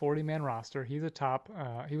already on the 40-man roster. He's a top.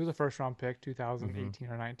 He was a first-round pick, 2018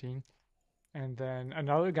 or 19. And then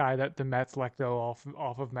another guy that the Mets let go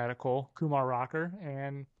off of medical, Kumar Rocker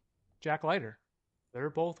and Jack Leiter.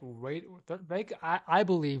 They're both I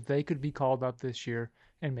believe they could be called up this year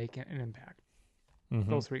and make an impact. Mm-hmm.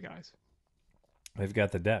 Those 3 guys. They've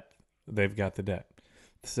got the depth.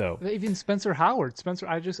 So Even Spencer Howard.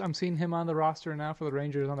 I'm seeing him on the roster now for the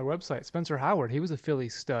Rangers on their website. Spencer Howard, he was a Philly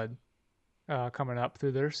stud coming up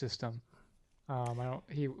through their system.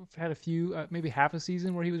 He had a few, maybe half a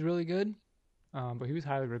season where he was really good, but he was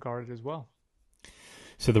highly regarded as well.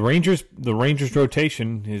 So the Rangers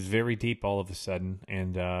rotation is very deep all of a sudden,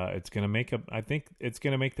 and it's going to make I think it's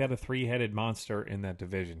going to make that a 3-headed monster in that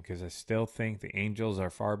division, because I still think the Angels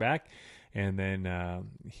are far back, and then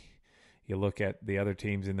you look at the other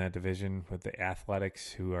teams in that division with the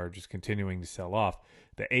Athletics, who are just continuing to sell off.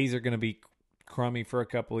 The A's are going to be crummy for a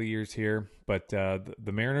couple of years here, but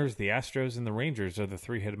the Mariners, the Astros, and the Rangers are the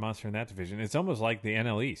three-headed monster in that division. It's almost like the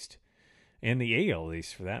NL East and the AL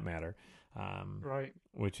East, for that matter. Right.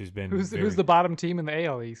 Which has been who's the bottom team in the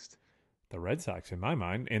AL East? The Red Sox, in my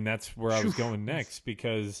mind, and that's where I was going next,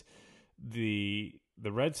 because the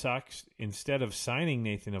Red Sox, instead of signing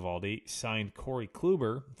Nathan Eovaldi, signed Corey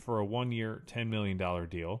Kluber for a 1-year, $10 million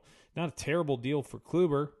deal. Not a terrible deal for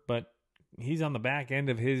Kluber, but he's on the back end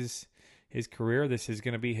of his career. This is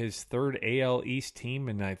going to be his third AL East team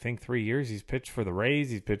in, I think, 3 years. He's pitched for the Rays.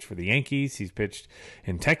 He's pitched for the Yankees. He's pitched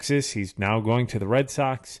in Texas. He's now going to the Red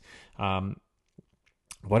Sox.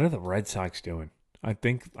 What are the Red Sox doing?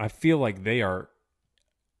 I feel like they are.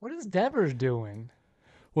 What is Devers doing?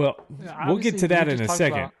 Well, we'll get to that in a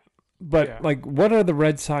second. But what are the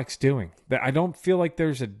Red Sox doing? I don't feel like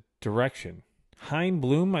there's a direction. Hein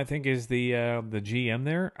Bloom, I think, is the GM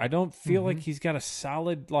there. I don't feel like he's got a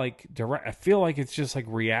solid direct. I feel like it's just like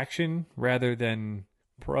reaction rather than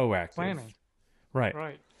proactive planning.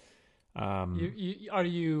 Right. Are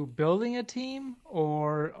you building a team,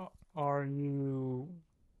 or are you?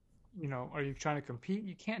 Are you trying to compete?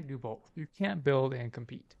 You can't do both. You can't build and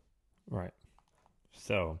compete. Right.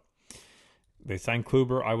 So they signed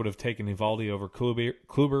Kluber. I would have taken Eovaldi over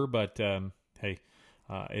Kluber, but hey, it is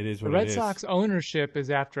what it is. The Red Sox ownership is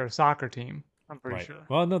after a soccer team, I'm pretty sure.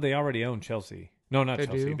 Well, no, they already own Chelsea. No, not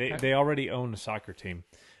Chelsea. They already own a soccer team,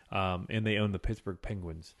 and they own the Pittsburgh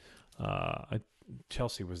Penguins.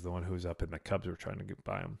 Chelsea was the one who was up, and the Cubs were trying to get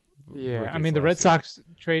by them. Yeah, I mean, the Red Sox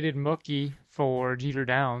traded Mookie for Jeter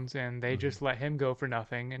Downs, and they just let him go for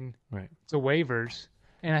nothing, and it's a waivers.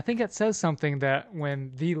 And I think it says something that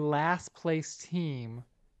when the last place team,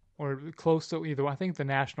 or close to either, I think the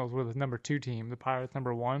Nationals were the number 2 team, the Pirates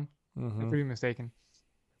number 1, if I'm mistaken,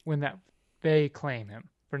 when they claim him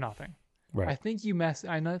for nothing. Right. I think you mess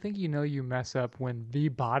up when the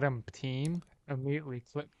bottom team immediately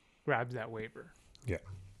grabs that waiver. Yeah.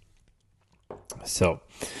 So,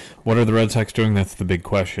 what are the Red Sox doing? That's the big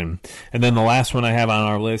question. And then the last one I have on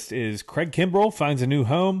our list is Craig Kimbrell finds a new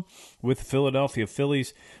home with the Philadelphia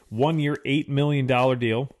Phillies. 1-year, $8 million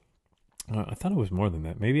deal. I thought it was more than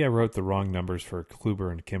that. Maybe I wrote the wrong numbers for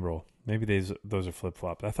Kluber and Kimbrell. Maybe those are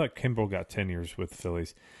flip-flopped. I thought Kimbrell got 10 years with the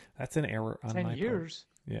Phillies. That's an error on my part. 10 years?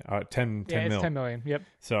 Yeah, 10 it's mil. $10 million. Yep.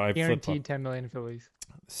 So I guaranteed $10 million Phillies.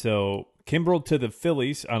 So Kimbrell to the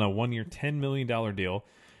Phillies on a 1-year, $10 million deal.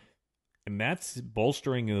 And that's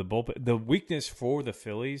bolstering the bullpen. The weakness for the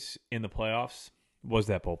Phillies in the playoffs was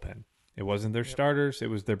that bullpen. It wasn't their starters. It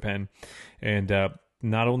was their pen. And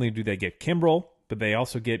not only do they get Kimbrell, but they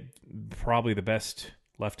also get probably the best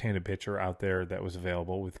left-handed pitcher out there that was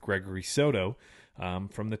available with Gregory Soto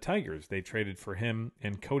from the Tigers. They traded for him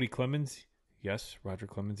and Cody Clemens. Yes, Roger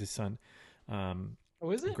Clemens' son.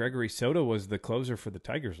 Is it? Gregory Soto was the closer for the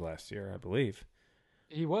Tigers last year, I believe.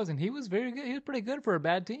 He was, and he was very good. He was pretty good for a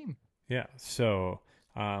bad team. Yeah, so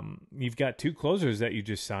you've got 2 closers that you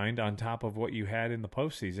just signed on top of what you had in the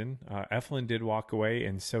postseason. Eflin did walk away,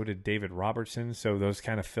 and so did David Robertson, so those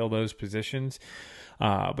kind of fill those positions.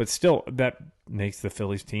 But still, that makes the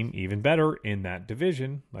Phillies team even better in that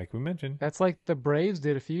division, like we mentioned. That's like the Braves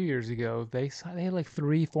did a few years ago. They had like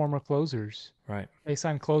 3 former closers. Right. They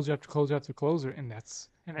signed closer after closer after closer, and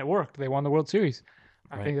it worked. They won the World Series.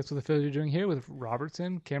 I think that's what the Phillies are doing here with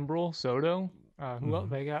Robertson, Kimbrell, Soto. Who else?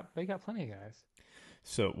 They got plenty of guys.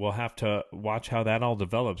 So we'll have to watch how that all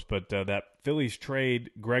develops. But that Phillies trade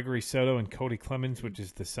Gregory Soto and Cody Clemens, which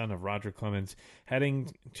is the son of Roger Clemens,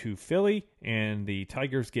 heading to Philly, and the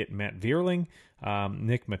Tigers get Matt Vierling,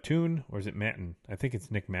 Nick Mattoon, or is it Matten? I think it's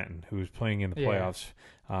Nick Matten, who's playing in the playoffs,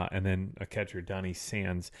 and then a catcher, Donnie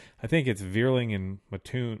Sands. I think it's Vierling and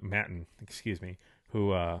Matten,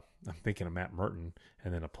 who I'm thinking of Matt Merton,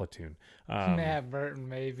 and then a platoon. Matt Merton,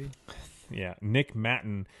 maybe. Yeah, Nick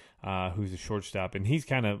Matten, who's a shortstop, and he's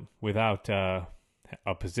kind of without a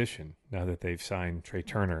position now that they've signed Trey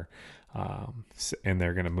Turner, and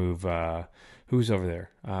they're going to move. Who's over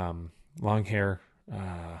there? Long hair,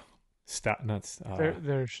 Stott.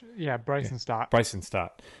 Bryson Stott. Bryson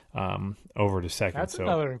Stott, over to second. That's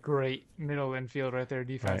another great middle infield right there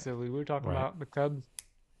defensively. We were talking about the Cubs,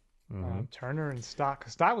 Turner and Stott.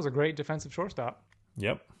 Stott was a great defensive shortstop.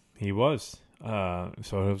 Yep, he was. So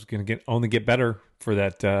it was going to only get better for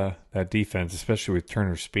that defense, especially with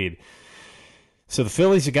Turner's speed. So the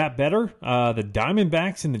Phillies have got better. The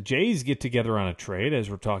Diamondbacks and the Jays get together on a trade, as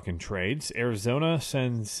we're talking trades. Arizona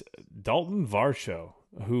sends Dalton Varsho,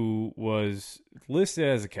 who was listed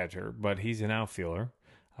as a catcher, but he's an outfielder.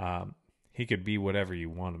 He could be whatever you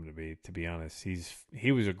want him to be honest.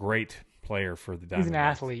 He was a great player for the Diamondbacks. He's an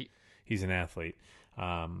athlete. He's an athlete.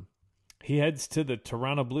 He heads to the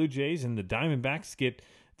Toronto Blue Jays, and the Diamondbacks get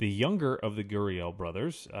the younger of the Gurriel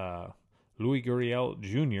brothers, Louis Gurriel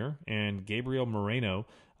Jr. and Gabriel Moreno.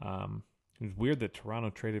 It was weird that Toronto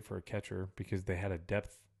traded for a catcher because they had a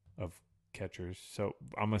depth of catchers. So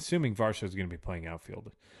I'm assuming Varsho is going to be playing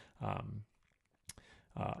outfield.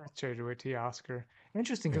 Traded away to Oscar.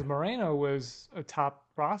 Interesting, because Moreno was a top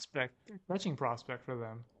prospect, catching prospect for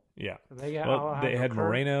them. Yeah. So they got they had Kirk.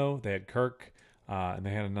 Moreno, they had Kirk, and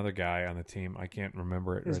they had another guy on the team. I can't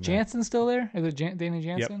remember it. Is right Jansen still there? Is it Danny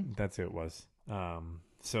now. Jansen? Yep, that's who it was.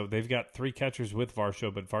 So they've got 3 catchers with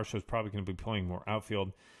Varsho, but Varsho's probably going to be playing more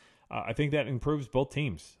outfield. I think that improves both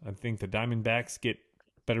teams. I think the Diamondbacks get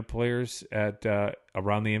better players at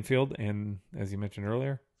around the infield, and as you mentioned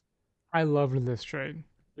earlier, I loved this trade.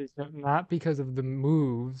 Not because of the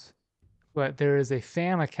moves, but there is a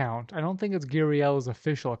fan account. I don't think it's Gurriel's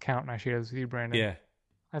official account, and I shared this with you, Brandon. yeah,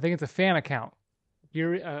 I think it's a fan account.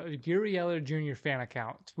 Gurriel Jr. fan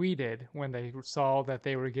account tweeted when they saw that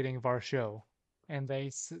they were getting Varsho, and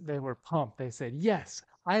they were pumped. They said, "Yes,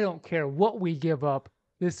 I don't care what we give up.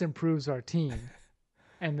 This improves our team."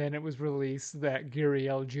 And then it was released that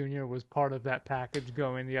Gurriel Jr. was part of that package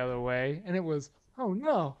going the other way, and it was, oh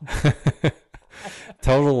no.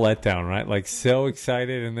 total letdown, right? Like so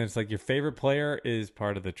excited, and then it's like your favorite player is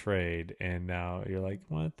part of the trade, and now you're like,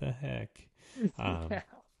 what the heck? Yeah.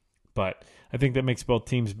 But I think that makes both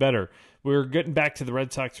teams better. We're getting back to the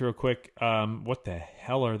Red Sox real quick. What the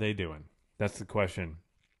hell are they doing? That's the question.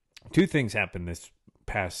 2 things happened this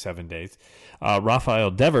past 7 days.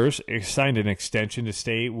 Rafael Devers signed an extension to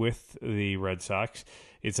stay with the Red Sox.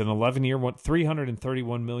 It's an 11-year,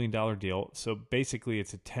 $331 million deal. So basically,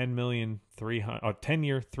 it's a 10-year,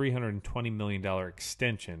 $320 million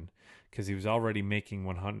extension because he was already making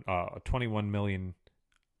 $21 million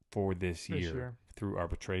for this year through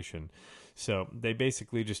arbitration. So they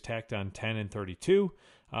basically just tacked on 10 and 32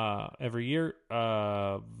 every year.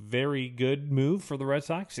 Very good move for the Red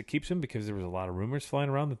Sox. It keeps him because there was a lot of rumors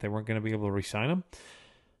flying around that they weren't going to be able to re-sign him.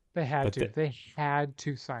 They had to. They had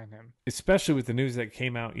to sign him, especially with the news that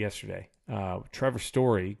came out yesterday. Trevor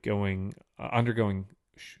Story undergoing,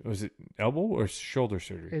 was it elbow or shoulder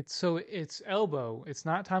surgery? It's elbow. It's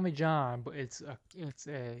not Tommy John, but it's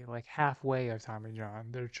a like halfway of Tommy John.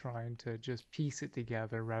 They're trying to just piece it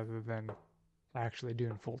together rather than actually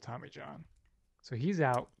doing full Tommy John. So he's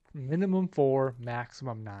out minimum 4,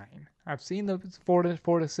 maximum 9. I've seen the 4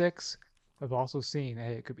 to 6. I've also seen,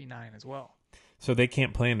 hey, it could be 9 as well. So they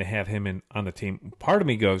can't plan to have him on the team. Part of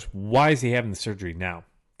me goes, why is he having the surgery now?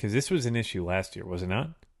 Because this was an issue last year, was it not?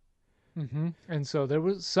 Mm-hmm. And so there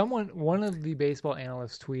was one of the baseball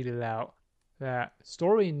analysts tweeted out that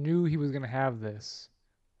Story knew he was going to have this,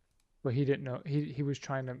 but he didn't know. He was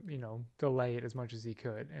trying to, delay it as much as he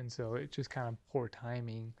could. And so it just kind of poor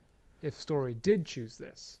timing if Story did choose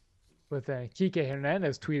this. But then Kike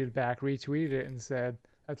Hernandez retweeted it and said,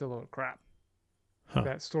 that's a load of crap. Huh.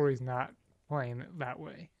 That Story's not playing it that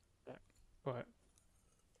way. But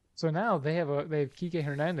so now they have Kike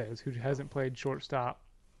Hernandez, who hasn't played shortstop.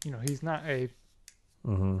 He's not a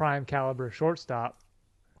prime caliber shortstop.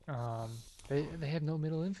 They have no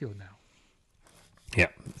middle infield now. Yeah,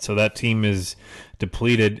 so that team is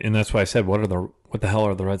depleted, and that's why I said, what the hell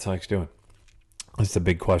are the Red Sox doing? That's the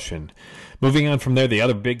big question. Moving on from there, the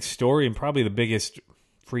other big story, and probably the biggest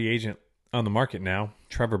free agent on the market now,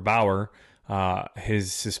 Trevor Bauer.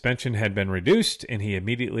 His suspension had been reduced, and he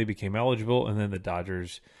immediately became eligible, and then the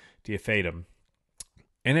Dodgers DFA'd him.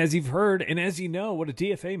 And as you've heard, and as you know, what a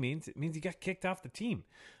DFA means, it means he got kicked off the team.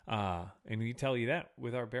 And we tell you that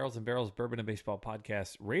with our Barrels and Barrels Bourbon and Baseball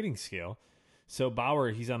podcast rating scale. So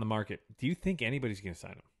Bauer, he's on the market. Do you think anybody's going to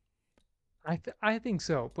sign him? I think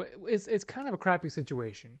so, but it's kind of a crappy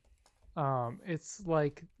situation. It's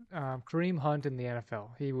like Kareem Hunt in the NFL.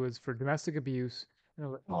 He was for domestic abuse.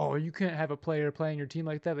 Oh, you can't have a player playing your team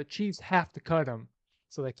like that. The Chiefs have to cut him.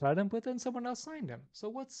 So they cut him, but then someone else signed him.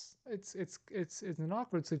 So it's an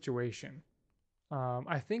awkward situation.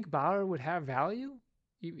 I think Bauer would have value.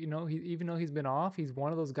 Even though he's been off, he's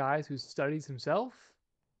one of those guys who studies himself.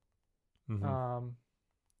 Mm-hmm.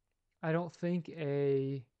 I don't think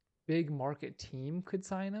a big market team could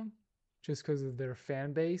sign him just because of their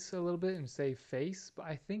fan base a little bit and save face. But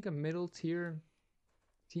I think a middle tier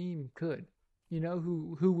team could.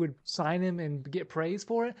 Who would sign him and get praise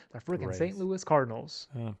for it? The freaking St. Louis Cardinals.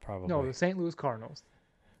 Probably. No, the St. Louis Cardinals.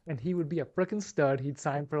 And he would be a freaking stud. He'd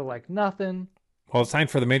sign for like nothing. Well, it's signed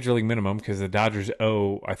for the major league minimum because the Dodgers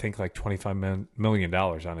owe, I think, like $25 million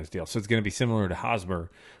on his deal. So it's going to be similar to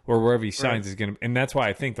Hosmer, or wherever he signs is going to. And that's why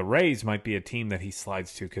I think the Rays might be a team that he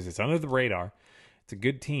slides to because it's under the radar. It's a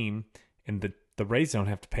good team, and the Rays don't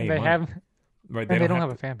have to pay They money. have, Right, and they don't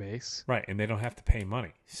have a fan base. Right, and they don't have to pay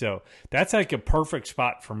money. So that's like a perfect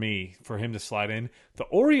spot for me, for him to slide in. The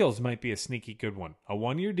Orioles might be a sneaky good one. A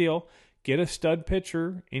 1-year deal, get a stud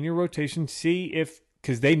pitcher in your rotation, see if,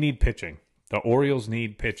 because they need pitching. The Orioles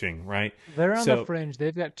need pitching, right? They're on the fringe.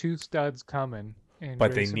 They've got 2 studs coming.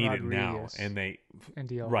 But Grayson they need Rodriguez it now. and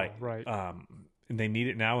DL. Right. And they need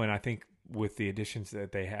it now, and I think with the additions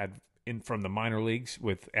that they had from the minor leagues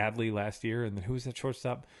with Adley last year, and then who was that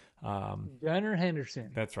shortstop? Gunnar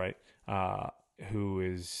Henderson. That's right. Who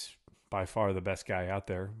is by far the best guy out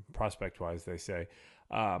there, prospect-wise, they say.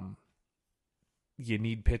 You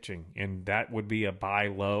need pitching, and that would be a buy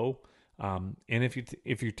low. And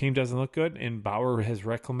if your team doesn't look good, and Bauer has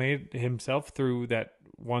reclaimed himself through that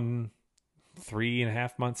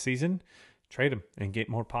 3.5 month season, trade him and get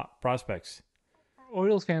more prospects.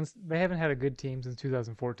 Orioles fans, they haven't had a good team since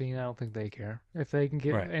 2014. I don't think they care. If they can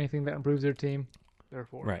get anything that improves their team, they're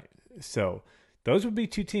for it. Right. So those would be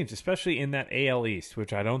 2 teams, especially in that AL East,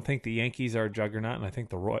 which I don't think the Yankees are a juggernaut, and I think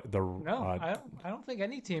I don't think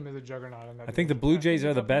any team is a juggernaut in that. I think the Blue Jays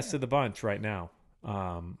are the best of the bunch right now.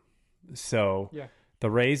 The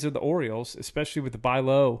Rays or the Orioles, especially with the buy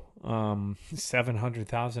low,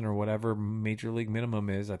 700,000 or whatever major league minimum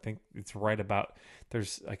is. I think it's right about.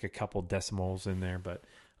 There's like a couple decimals in there, but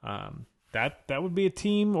that would be a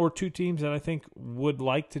team or 2 teams that I think would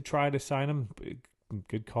like to try to sign him.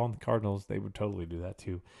 Good call on the Cardinals; they would totally do that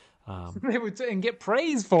too. They would and get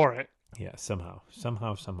praise for it. Yeah, somehow, some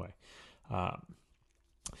way.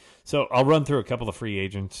 So I'll run through a couple of free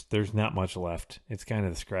agents. There's not much left. It's kind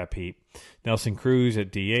of the scrap heap. Nelson Cruz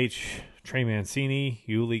at DH, Trey Mancini,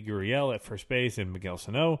 Yuli Gurriel at first base, and Miguel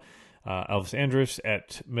Sano. Elvis Andrus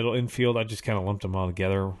at middle infield. I just kind of lumped them all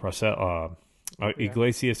together.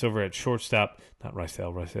 Iglesias over at shortstop. Not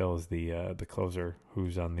Rysel. Rysel is the closer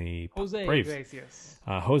who's on the Braves. Iglesias.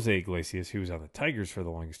 Jose Iglesias, who was on the Tigers for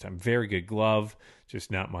the longest time. Very good glove,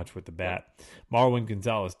 just not much with the bat. Marwin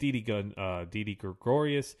Gonzalez, Didi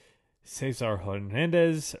Gregorius, Cesar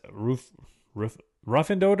Hernandez,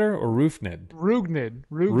 Ruffendoder or Roofned? Rugned.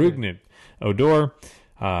 Odor.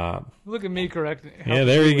 Look at me correct. Yeah,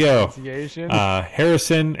 there you go.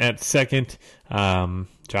 Harrison at second,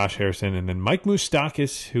 Josh Harrison, and then Mike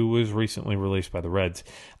Moustakas, who was recently released by the Reds.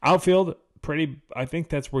 Outfield, I think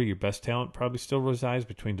that's where your best talent probably still resides,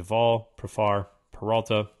 between Duvall, Profar,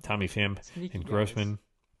 Peralta, Tommy Pham, and Grossman.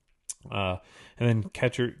 And then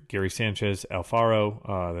catcher, Gary Sanchez,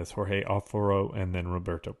 Alfaro, that's Jorge Alfaro, and then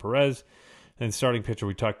Roberto Perez. And starting pitcher,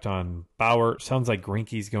 we talked on Bauer. Sounds like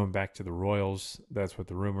Greinke's going back to the Royals. That's what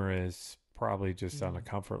the rumor is. Probably just on a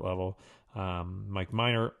comfort level. Mike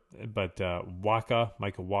Minor, but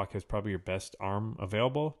Michael Wacha is probably your best arm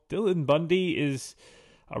available. Dylan Bundy is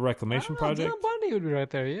a reclamation project. Dylan Bundy would be right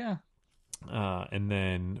there, yeah. And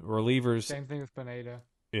then relievers. Same thing with Pineda.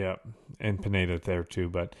 Yeah, and Pineda there too.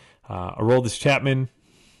 But Aroldis Chapman,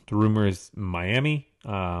 the rumor is Miami.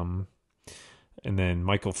 And then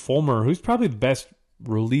Michael Fulmer, who's probably the best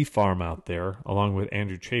relief arm out there, along with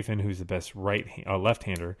Andrew Chafin, who's the best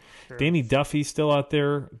left-hander. Sure. Danny Duffy's still out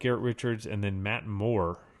there, Garrett Richards, and then Matt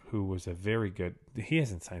Moore, who was a very good. He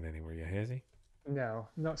hasn't signed anywhere yet, has he? No.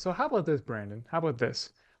 So how about this, Brandon? How about this?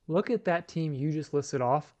 Look at that team you just listed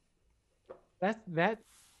off. That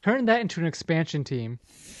turn that into an expansion team.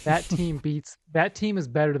 That team is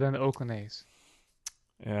better than the Oakland A's.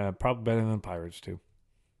 Probably better than the Pirates too.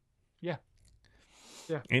 Yeah.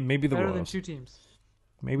 Yeah. And maybe the Royals. Better than 2 teams.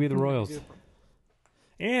 Maybe the Royals.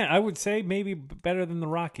 Yeah, I would say maybe better than the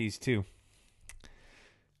Rockies too.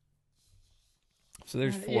 So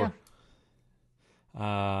there's 4.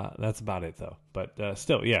 Yeah. That's about it though. But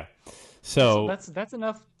still, yeah. So that's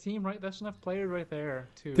enough team, right? That's enough players right there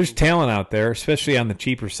too. There's talent out there, especially on the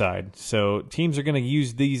cheaper side. So teams are going to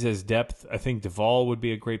use these as depth. I think Duvall would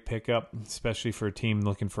be a great pickup, especially for a team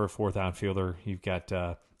looking for a 4th outfielder. You've got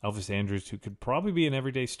Elvis Andrus, who could probably be an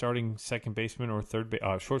everyday starting second baseman or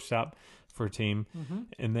shortstop for a team. Mm-hmm.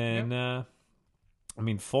 And then,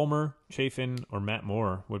 Fulmer, Chafin, or Matt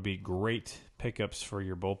Moore would be great pickups for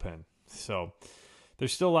your bullpen. So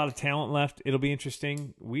there's still a lot of talent left. It'll be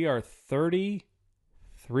interesting. We are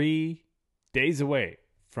 33 days away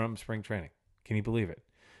from spring training. Can you believe it?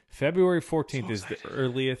 February 14th is the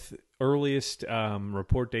earliest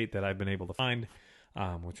report date that I've been able to find.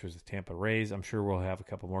 Which was the Tampa Rays. I'm sure we'll have a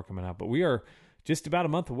couple more coming out, but we are just about a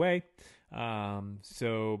month away.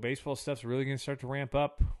 So baseball stuff's really going to start to ramp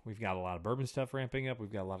up. We've got a lot of bourbon stuff ramping up.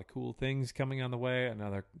 We've got a lot of cool things coming on the way.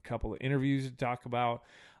 Another couple of interviews to talk about.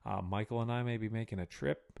 Michael and I may be making a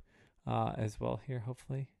trip as well here,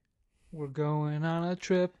 hopefully. We're going on a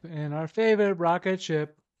trip in our favorite rocket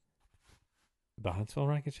ship. The Huntsville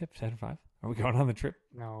rocket ship, Saturn V. Are we going on the trip?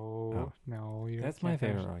 No, no. That's my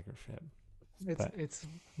favorite rocket ship. It's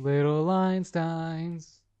Little Einsteins.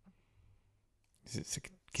 Is it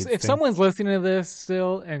So if someone's listening to this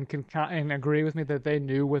still and can and agree with me that they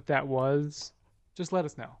knew what that was, just let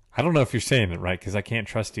us know. I don't know if you're saying it right because I can't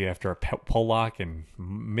trust you after a Pollock and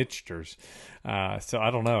mixtures. So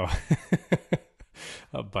I don't know.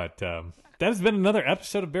 But that has been another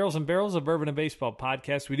episode of Barrels and Barrels, a Bourbon and Baseball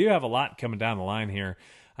podcast. We do have a lot coming down the line here.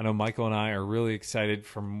 I know Michael and I are really excited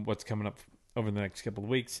from what's coming up over the next couple of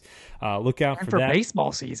weeks. Look out for that.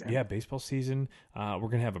 Baseball season. Yeah, baseball season. We're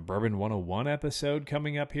going to have a Bourbon 101 episode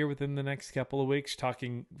coming up here within the next couple of weeks,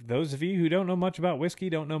 talking those of you who don't know much about whiskey,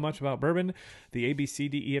 don't know much about bourbon, the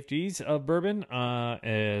ABCDEFGs of bourbon,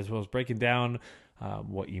 as well as breaking down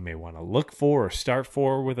what you may want to look for or start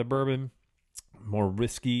for with a bourbon. More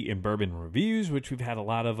whiskey and bourbon reviews, which we've had a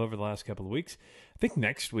lot of over the last couple of weeks. I think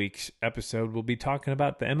next week's episode we'll be talking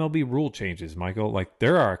about the MLB rule changes, Michael. Like,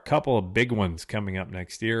 there are a couple of big ones coming up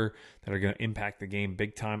next year that are going to impact the game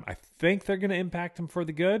big time. I think they're going to impact them for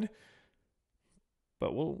the good,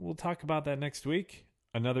 but we'll talk about that next week.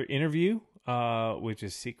 Another interview, which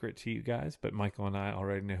is secret to you guys, but Michael and I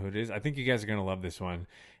already know who it is. I think you guys are going to love this one.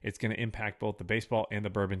 It's going to impact both the baseball and the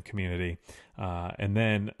bourbon community. And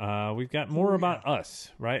then we've got more about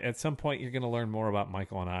us, right? At some point, you're going to learn more about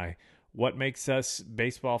Michael and I. What makes us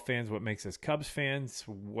baseball fans? What makes us Cubs fans?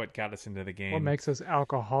 What got us into the game? What makes us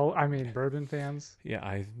bourbon fans? Yeah,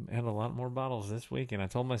 I had a lot more bottles this week, and I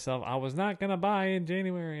told myself I was not going to buy in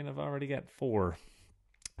January, and I've already got 4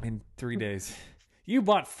 in 3 days. You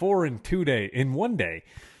bought 4 in 1 day.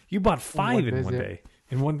 You bought 5 in 1 day.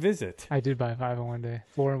 In one visit. I did buy 5 in 1 day.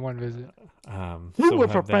 4 in 1 visit. We were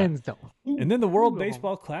for friends, though. And then the World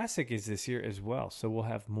Baseball Classic is this year as well. So we'll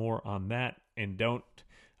have more on that. And don't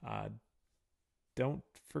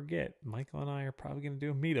forget, Michael and I are probably going to do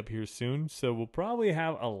a meetup here soon. So we'll probably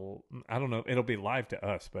have I don't know, it'll be live to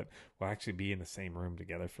us, but we'll actually be in the same room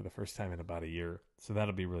together for the first time in about a year. So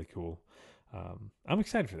that'll be really cool. I'm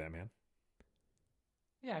excited for that, man.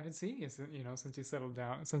 Yeah, I haven't seen you since you settled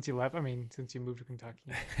down, since you left. I mean, since you moved to Kentucky.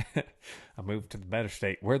 I moved to the better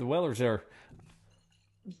state where the Wellers are.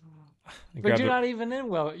 But you're not even in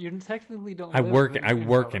Weller. You technically don't. I work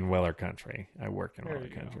in Weller Country. I work in Weller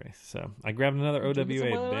Country. So I grabbed another OWA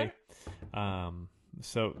today.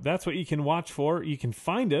 So that's what you can watch for. You can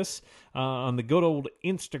find us on the good old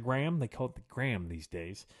Instagram. They call it the Gram these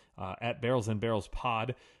days. At Barrels and Barrels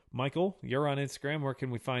Pod. Michael, you're on Instagram. Where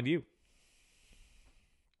can we find you?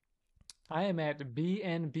 I am at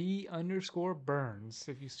BNB_Burns.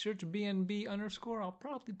 If you search BNB_, I'll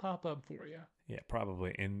probably pop up for you. Yeah,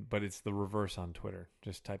 probably. But it's the reverse on Twitter.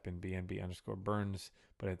 Just type in BNB_Burns,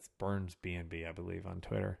 but it's Burns BNB, I believe, on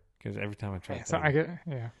Twitter. Because every time I try to.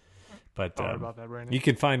 But about that right now. You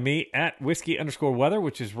can find me at whiskey_weather,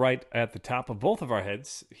 which is right at the top of both of our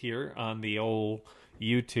heads here on the old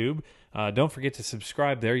YouTube. Don't forget to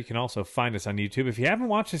subscribe there. You can also find us on YouTube. If you haven't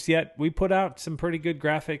watched us yet, we put out some pretty good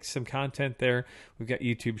graphics, some content there. We've got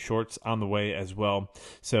YouTube shorts on the way as well.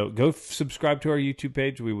 So go subscribe to our YouTube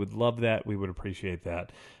page. We would love that. We would appreciate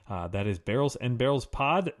that. That is Barrels and Barrels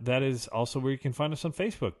Pod. That is also where you can find us on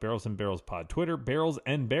Facebook, Barrels and Barrels Pod, Twitter, Barrels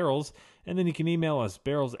and Barrels, and then you can email us,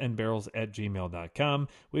 barrelsandbarrels@gmail.com.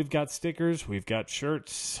 We've got stickers, we've got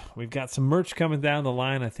shirts, we've got some merch coming down the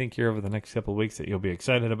line, I think, here over the next couple of weeks that you'll be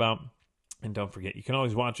excited about. And don't forget, you can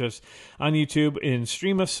always watch us on YouTube and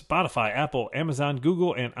stream us, Spotify, Apple, Amazon,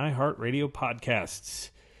 Google, and iHeartRadio podcasts.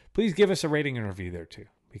 Please give us a rating and review there, too,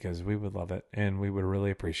 because we would love it, and we would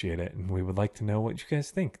really appreciate it, and we would like to know what you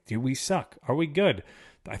guys think. Do we suck? Are we good?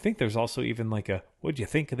 I think there's also even like a, what'd you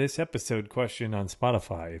think of this episode question on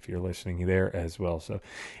Spotify, if you're listening there as well. So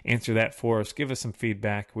answer that for us. Give us some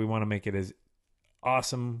feedback. We want to make it as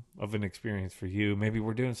awesome of an experience for you. Maybe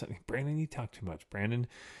we're doing something. Brandon, you talk too much. Brandon,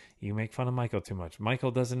 you make fun of Michael too much.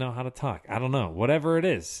 Michael doesn't know how to talk. I don't know. Whatever it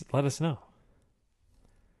is, let us know.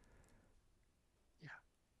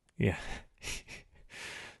 Yeah.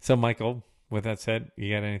 So, Michael, with that said,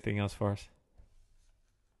 you got anything else for us?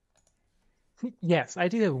 Yes, I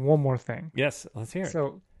do have one more thing. Yes, let's hear it.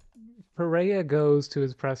 So, Correa goes to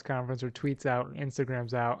his press conference or tweets out,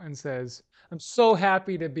 Instagrams out, and says, "I'm so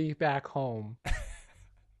happy to be back home."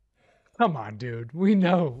 Come on, dude. We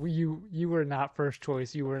know you were not first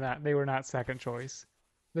choice. They were not second choice.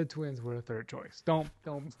 The Twins were third choice. Don't.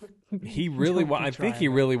 He really I think he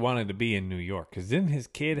really wanted to be in New York, because didn't his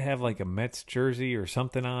kid have like a Mets jersey or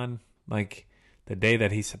something on, like the day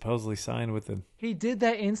that he supposedly signed with the? He did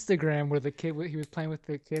that Instagram where he was playing with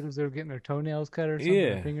the kid as they were getting their toenails cut or something,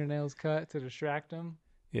 their fingernails cut to distract him.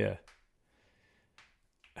 Yeah.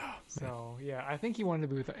 So yeah, I think he wanted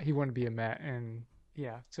to be a Met, and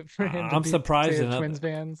yeah, so for him to I'm surprised. to Twins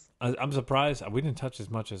fans. I'm surprised. We didn't touch as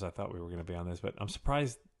much as I thought we were going to be on this, but I'm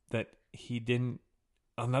surprised that he didn't.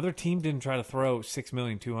 Another team didn't try to throw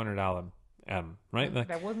 $6,200,000 at him, right?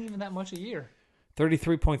 That wasn't even that much a year.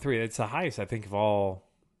 33.3. It's the highest, I think, of all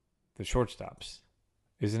the shortstops,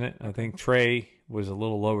 isn't it? I think Trey was a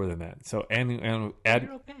little lower than that. So and add,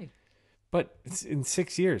 You're okay. but it's in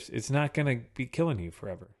 6 years. It's not going to be killing you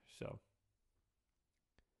forever. So.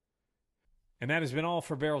 And that has been all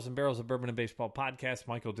for Barrels and Barrels of Bourbon and Baseball podcast.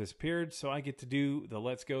 Michael disappeared, so I get to do the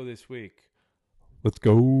Let's Go this week. Let's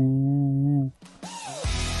go.